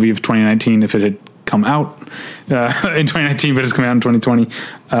favorite movie of 2019 if it had come out in 2019, but it's coming out in 2020.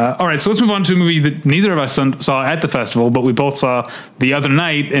 All right, so let's move on to a movie that neither of us saw at the festival, but we both saw the other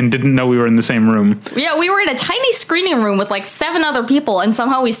night and didn't know we were in the same room. Yeah, we were in a tiny screening room with like 7 other people, and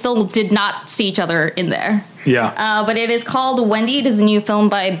somehow we still did not see each other in there. Yeah. But it is called Wendy. It is a new film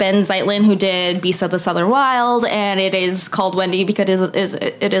by Ben Zeitlin, who did Beasts of the Southern Wild, and it is called Wendy because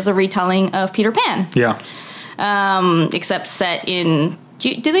it is a retelling of Peter Pan. Yeah. Except set in...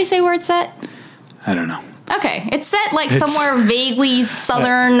 Do they say where it's set? I don't know. Okay, it's set like somewhere vaguely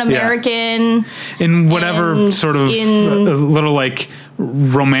Southern American. In whatever sort of a little like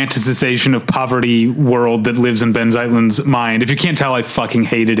romanticization of poverty world that lives in Ben Zeitlin's mind. If you can't tell, I fucking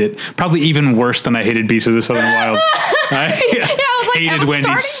hated it. Probably even worse than I hated Beasts of the Southern Wild. I was like, hated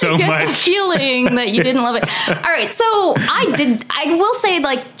Wendy so much. The feeling that you didn't love it. All right, so I will say,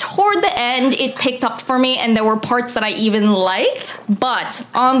 like, toward the end, it picked up for me, and there were parts that I even liked. But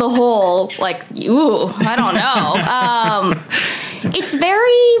on the whole, like, I don't know. It's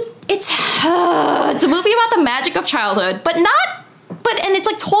a movie about the magic of childhood, and it's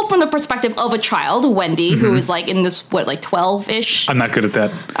like told from the perspective of a child, Wendy, who is like in this, what, like 12-ish? I'm not good at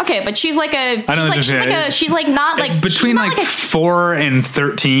that. Okay, but she's like not like between like 4 and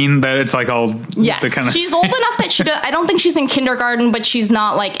 13, that it's like all yes, the kind of she's old enough that I don't think she's in kindergarten, but she's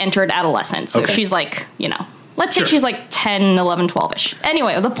not like entered adolescence. So she's like, you know, let's say she's like 10, 11, 12-ish.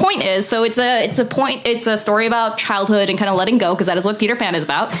 Anyway, the point is, so it's a story about childhood and kind of letting go, because that is what Peter Pan is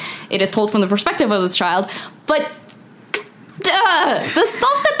about. It is told from the perspective of this child, but the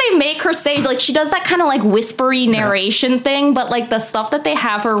stuff that they make her say, like, she does that kind of like whispery narration thing, but like the stuff that they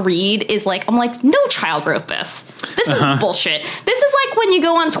have her read is like, I'm like, no child wrote this. This is bullshit. This is like when you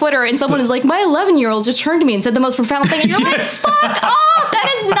go on Twitter and someone is like, my 11-year-old just turned to me and said the most profound thing, and you're like, fuck off, that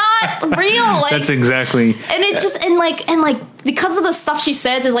is not real. Like, that's exactly. And it's just and like because of the stuff she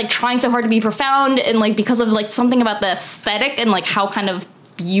says is like trying so hard to be profound, and like because of like something about the aesthetic and like how kind of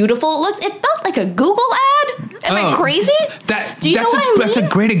beautiful it looks. It felt like a Google ad. Am I crazy? Do you know what I mean? That's a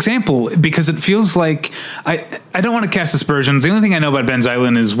great example, because it feels like I don't want to cast aspersions. The only thing I know about Ben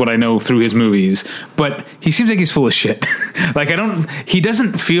Zeitlin is what I know through his movies, but he seems like he's full of shit. Like he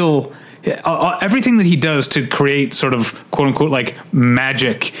doesn't feel everything that he does to create sort of quote unquote like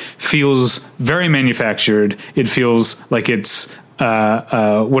magic feels very manufactured. It feels like it's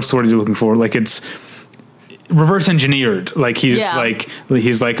what's the word you're looking for? Like it's reverse engineered. Like he's like,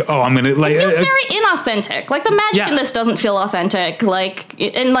 oh, I'm gonna like. It feels very inauthentic. Like the magic in this doesn't feel authentic. Like,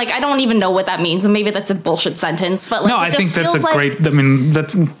 and like I don't even know what that means. And maybe that's a bullshit sentence. But like, no, I think that's a great. I mean,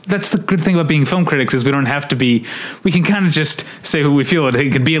 that's the good thing about being film critics is we don't have to be. We can kind of just say who we feel.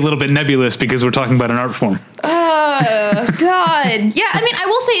 It could be a little bit nebulous because we're talking about an art form. God. Yeah, I mean, I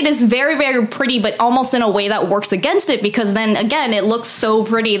will say it is very, very pretty, but almost in a way that works against it, because then again, it looks so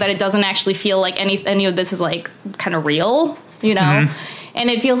pretty that it doesn't actually feel like any of this is like kind of real, you know? and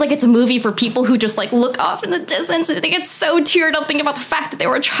it feels like it's a movie for people who just like look off in the distance and they get so teared up thinking about the fact that they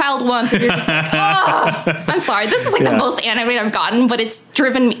were a child once, and you're just like, oh, I'm sorry, this is like the most animated I've gotten, but it's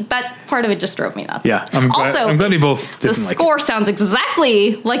driven me, that part of it just drove me nuts. Yeah, I'm glad you both didn't. The score sounds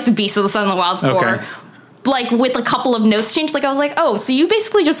exactly like the Beast of the Sun and the Wild score. Okay. Like with a couple of notes changed. Like I was like, oh, so you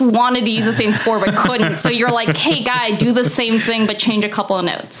basically just wanted to use the same score but couldn't. So you're like, hey guy, do the same thing but change a couple of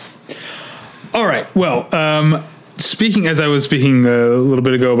notes. All right. Well, as I was speaking a little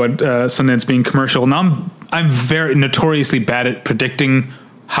bit ago about Sundance being commercial, now I'm very notoriously bad at predicting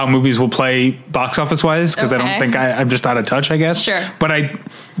how movies will play box office wise, because I don't think I'm just out of touch, I guess. Sure. But I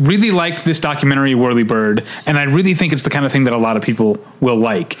really liked this documentary, Whirlybird, and I really think it's the kind of thing that a lot of people will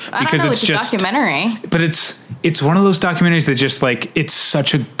like, because it's just a documentary. But it's one of those documentaries that just like, it's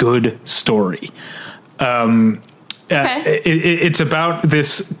such a good story. It's about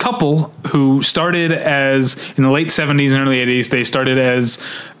this couple who started as, in the late 70s and early 80s, they started as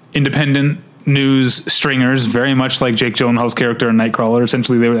independent news stringers, very much like Jake Gyllenhaal's character in Nightcrawler.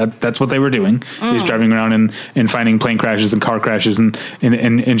 Essentially, that's what they were doing, is driving around and finding plane crashes and car crashes and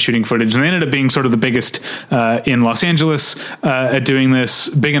shooting footage. And they ended up being sort of the biggest in Los Angeles at doing this,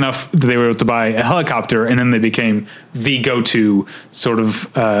 big enough that they were able to buy a helicopter, and then they became the go-to sort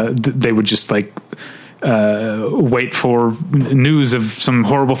of, they would just like wait for news of some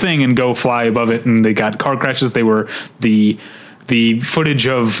horrible thing and go fly above it, and they got car crashes. They were the footage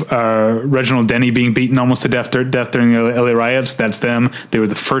of Reginald Denny being beaten almost to death during the LA riots, that's them. They were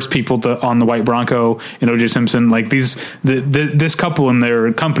the first people on the white Bronco in O.J. Simpson. Like this couple and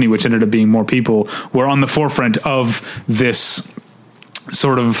their company, which ended up being more people, were on the forefront of this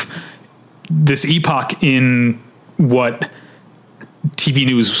sort of this epoch in what TV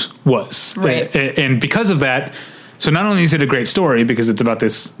news was. Right. And because of that, so not only is it a great story because it's about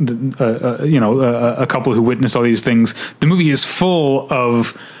this, a couple who witnessed all these things, the movie is full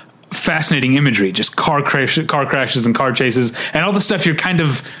of fascinating imagery, just car crashes and car chases and all the stuff you're kind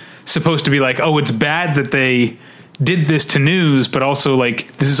of supposed to be like, oh, it's bad that they did this to news, but also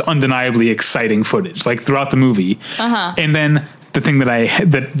like, this is undeniably exciting footage, like throughout the movie. And then the thing that I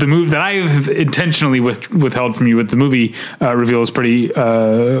have intentionally withheld from you with the movie reveals pretty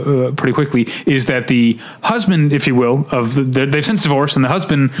quickly is that the husband, if you will, they've since divorced, and the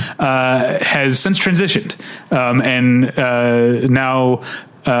husband has since transitioned and now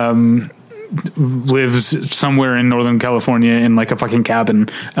lives somewhere in Northern California in like a fucking cabin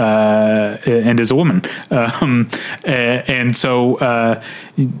and is a woman, and so.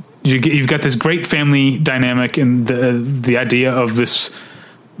 You've got this great family dynamic, and the idea of this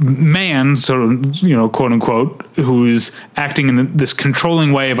man, sort of, quote unquote, who's acting in this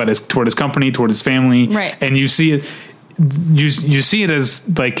controlling way toward his company, toward his family, right? And you see it, you see it as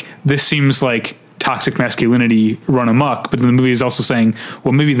like, this seems like toxic masculinity run amok, but the movie is also saying,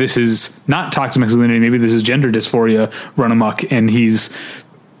 well, maybe this is not toxic masculinity, maybe this is gender dysphoria run amok, and he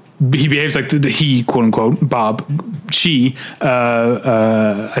behaves like he, quote unquote, Bob, she,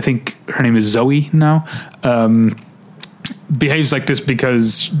 I think her name is Zoe now, behaves like this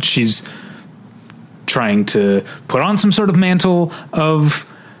because she's trying to put on some sort of mantle of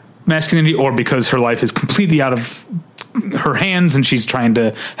masculinity, or because her life is completely out of her hands and she's trying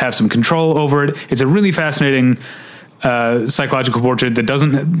to have some control over it. It's a really fascinating psychological portrait that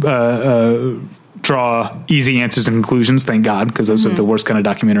doesn't draw easy answers and conclusions, thank God, because those are the worst kind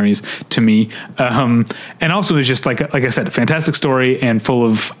of documentaries to me. And also it's just like I said, a fantastic story and full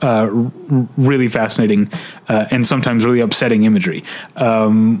of really fascinating and sometimes really upsetting imagery.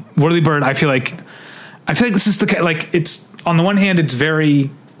 Whirlybird, I feel like this is it's, on the one hand, it's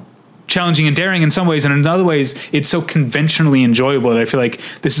very challenging and daring in some ways, and in other ways it's so conventionally enjoyable that I feel like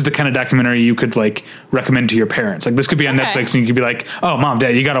this is the kind of documentary you could like recommend to your parents. Like, this could be on Netflix and you could be like, oh, Mom,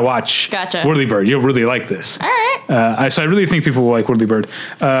 Dad, you gotta watch Whirlybird, you'll really like this. All right. So I really think people will like Whirlybird,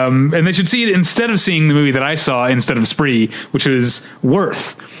 and they should see it instead of seeing the movie that I saw instead of Spree, which was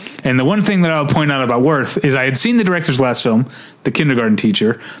Worth. And the one thing that I'll point out about Worth is I had seen the director's last film, The Kindergarten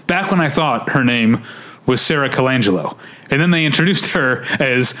Teacher, back when I thought her name was Sarah Colangelo. And then they introduced her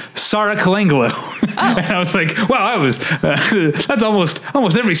as Sarah Colangelo. Oh. And I was like, wow, that's almost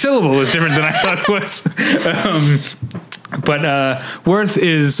every syllable was different than I thought it was. But Worth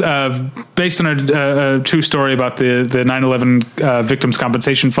is based on a true story about the 9/11 Victims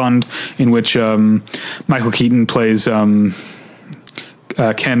Compensation Fund, in which Michael Keaton plays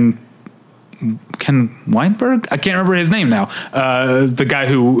Ken Weinberg? I can't remember his name now. The guy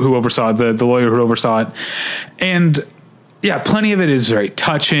who oversaw it, the lawyer who oversaw it. And yeah, plenty of it is very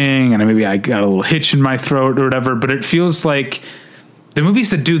touching, and maybe I got a little hitch in my throat or whatever, but it feels like the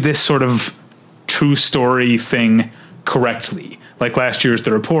movies that do this sort of true story thing correctly, like last year's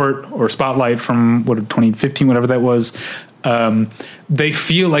The Report or Spotlight from 2015, whatever that was, they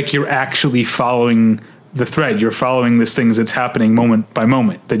feel like you're actually following the thread. You're following this thing as it's happening moment by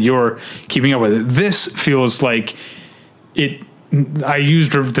moment, that you're keeping up with it. This feels like it. I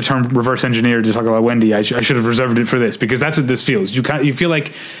used the term reverse engineer to talk about Wendy. I should have reserved it for this, because that's what this feels. You feel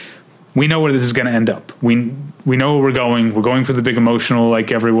like we know where this is going to end up. We know where we're going. We're going for the big emotional,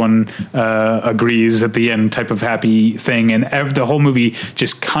 like everyone agrees at the end type of happy thing. And the whole movie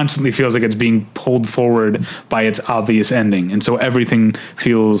just constantly feels like it's being pulled forward by its obvious ending. And so everything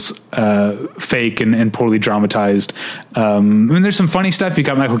feels fake and poorly dramatized. I mean, there's some funny stuff. You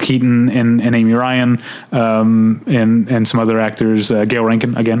got Michael Keaton and Amy Ryan and some other actors. Gail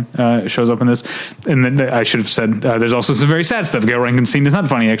Rankin, again, shows up in this. And then I should have said there's also some very sad stuff. Gail Rankin's scene is not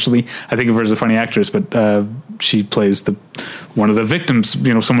funny, actually. I think of her as a funny actress, but she plays one of the victims,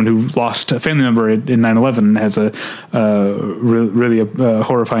 someone who lost a family member in 9/11, has a really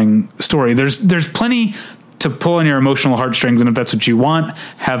horrifying story. There's plenty to pull on your emotional heartstrings, and if that's what you want,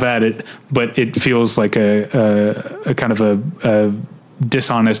 have at it. But it feels like a kind of a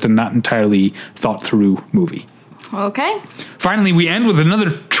dishonest and not entirely thought through movie. Okay. Finally, we end with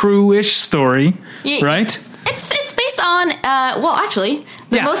another true-ish story, right? It's based on, actually,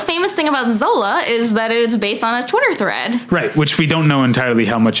 the most famous thing about Zola is that it's based on a Twitter thread. Right, which we don't know entirely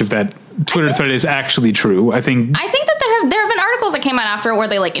how much of that Twitter thread is actually true. I think that there have been articles that came out after where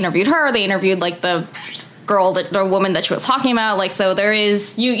they interviewed her, they interviewed the the woman that she was talking about, so there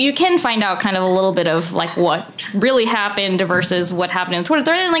is you can find out kind of a little bit of what really happened versus what happened in the Twitter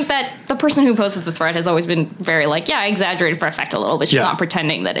thread, and that the person who posted the thread has always been very exaggerated for effect a little bit. She's not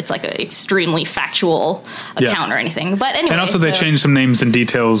pretending that it's an extremely factual account or anything. But anyway, and also they changed some names and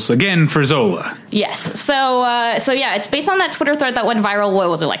details again for Zola. Yes, so it's based on that Twitter thread that went viral. What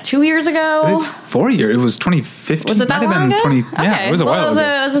was it, 2 years ago? It's 4 years. It was 2015. Was it that long ago? Okay. Yeah, it was a while ago.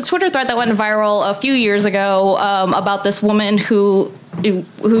 It was a Twitter thread that went viral a few years ago. About this woman who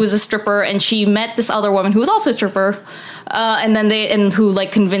was a stripper, and she met this other woman who was also a stripper, and who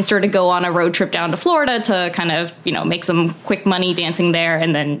convinced her to go on a road trip down to Florida to kind of make some quick money dancing there.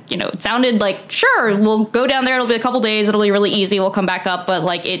 And then it sounded like, sure, we'll go down there, it'll be a couple days, it'll be really easy, we'll come back up, but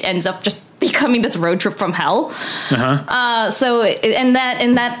it ends up just becoming this road trip from hell.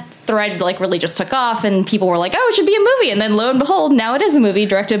 That thread really just took off, and people were like, oh, it should be a movie. And then lo and behold, now it is a movie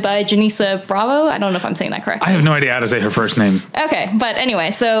directed by Janissa Bravo. I don't know if I'm saying that correctly. I have no idea how to say her first name. Okay, but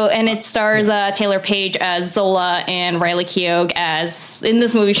anyway, and it stars Taylor Page as Zola and Riley Keough as, in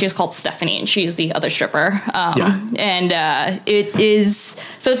this movie, she is called Stephanie, and she's the other stripper. And it's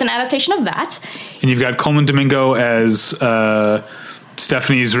an adaptation of that. And you've got Coleman Domingo as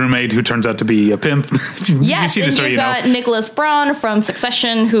Stephanie's roommate, who turns out to be a pimp. Yes, and you've got Nicholas Braun from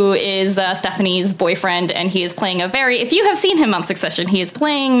Succession, who is Stephanie's boyfriend, and he is playing if you have seen him on Succession, he is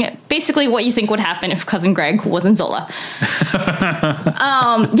playing basically what you think would happen if Cousin Greg wasn't Zola.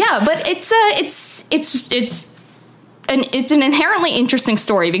 But it's an inherently interesting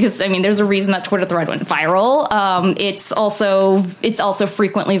story because there's a reason that Twitter thread went viral. It's also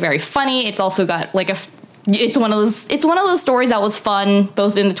frequently very funny. It's also got it's one of those stories that was fun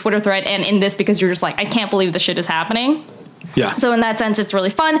both in the Twitter thread and in this, because you're just I can't believe this shit is happening. Yeah. So in that sense, it's really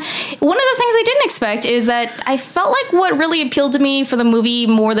fun. One of the things I didn't expect is that I felt like what really appealed to me for the movie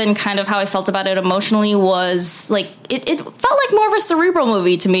more than kind of how I felt about it emotionally was it felt like more of a cerebral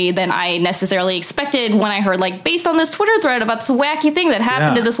movie to me than I necessarily expected when I heard based on this Twitter thread about this wacky thing that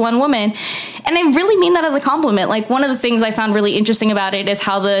happened to this one woman. And I really mean that as a compliment. One of the things I found really interesting about it is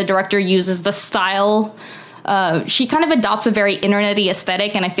how the director uses the style. She kind of adopts a very internet-y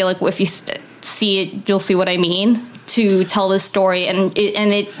aesthetic, and I feel like if you see it, you'll see what I mean, to tell this story. And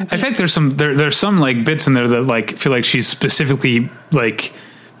I think there's some bits in there that feel like she's specifically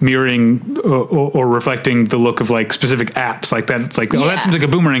mirroring or reflecting the look of specific apps that. It's that seems like a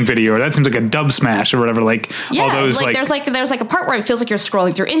Boomerang video, or that seems like a Dub Smash or whatever. All those there's a part where it feels like you're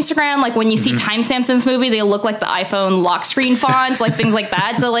scrolling through Instagram. When you see timestamps in this movie, they look like the iPhone lock screen fonts, things like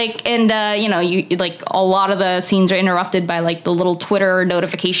that. So a lot of the scenes are interrupted by the little Twitter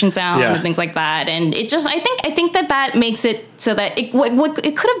notification sound and things like that. And it just I think that makes it so that it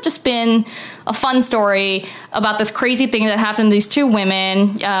could have just been a fun story about this crazy thing that happened to these two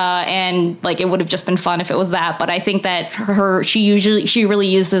women, and it would have just been fun if it was that. But I think that she really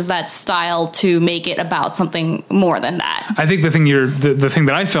uses that style to make it about something more than that. I think the thing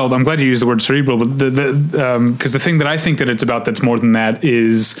that I felt, I'm glad you used the word cerebral, but because the thing that I think that it's about that's more than that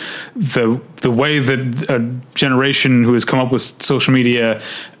is the way that a generation who has come up with social media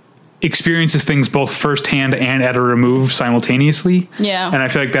experiences things both firsthand and at a remove simultaneously. Yeah. And I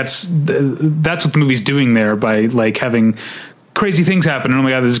feel like that's what the movie's doing there by having crazy things happen, and oh my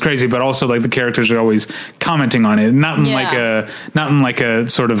god, this is crazy, but also like the characters are always commenting on it, not in like a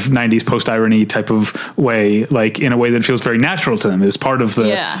sort of 90s post irony type of way, like in a way that feels very natural to them as part of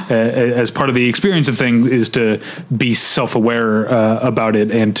the as part of the experience of things, is to be self-aware about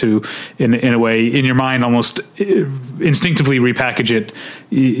it, and to in a way in your mind almost instinctively repackage it.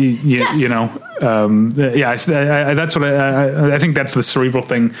 You know, that's what I think that's the cerebral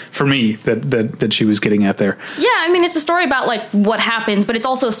thing for me that she was getting at there. Yeah, I mean, it's a story about like what happens, but it's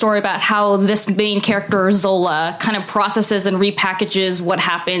also a story about how this main character Zola kind of processes and repackages what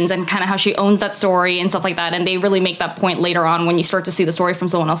happens, and kind of how she owns that story and stuff like that. And they really make that point later on when you start to see the story from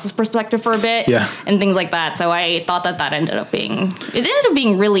someone else's perspective for a bit, and things like that. So I thought that ended up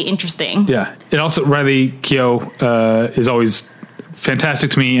being really interesting. Yeah, it also Riley Keough is always fantastic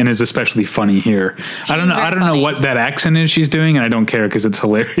to me, and is especially funny here. I don't know what that accent is she's doing, and I don't care because it's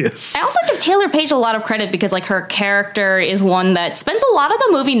hilarious. I also give Taylor Page a lot of credit because like her character is one that spends a lot of the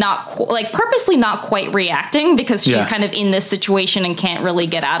movie purposely not quite reacting, because she's kind of in this situation and can't really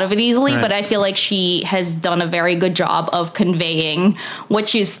get out of it easily. Right. But I feel like she has done a very good job of conveying what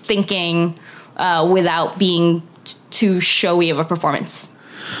she's thinking without being too showy of a performance.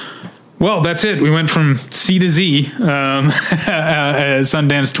 Well, that's it. We went from C to Z,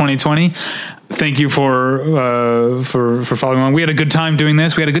 Sundance 2020. Thank you for following along. We had a good time doing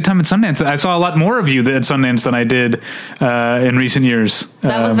this. We had a good time at Sundance. I saw a lot more of you at Sundance than I did in recent years.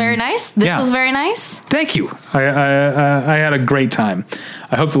 That was very nice. This was very nice. Thank you. I had a great time.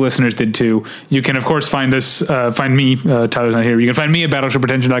 I hope the listeners did too. You can, of course, find me, Tyler's not here. You can find me at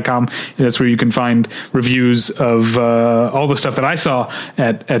battleshippretension.com. That's where you can find reviews of all the stuff that I saw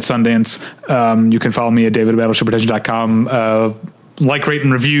at Sundance. You can follow me at david@battleshippretension.com. Like, rate,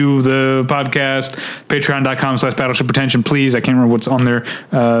 and review the podcast. Patreon.com/battleshippretension, please. I can't remember what's on there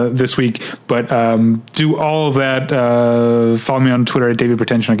this week, but do all of that. Follow me on Twitter at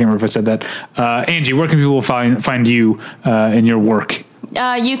davidpretension. I can't remember if I said that. Angie, where can people find you and your work?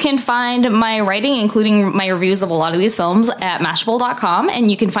 You can find my writing, including my reviews of a lot of these films, at Mashable.com, and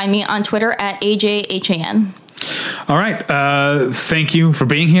you can find me on Twitter at AJHAN. All right. Thank you for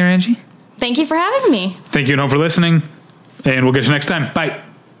being here, Angie. Thank you for having me. Thank you, and for listening. And we'll get you next time. Bye.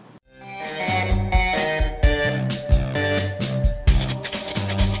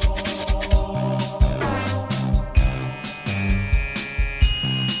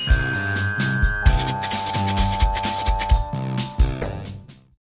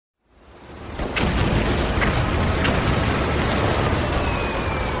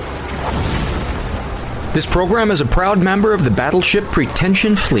 This program is a proud member of the Battleship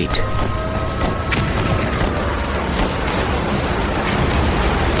Pretension Fleet.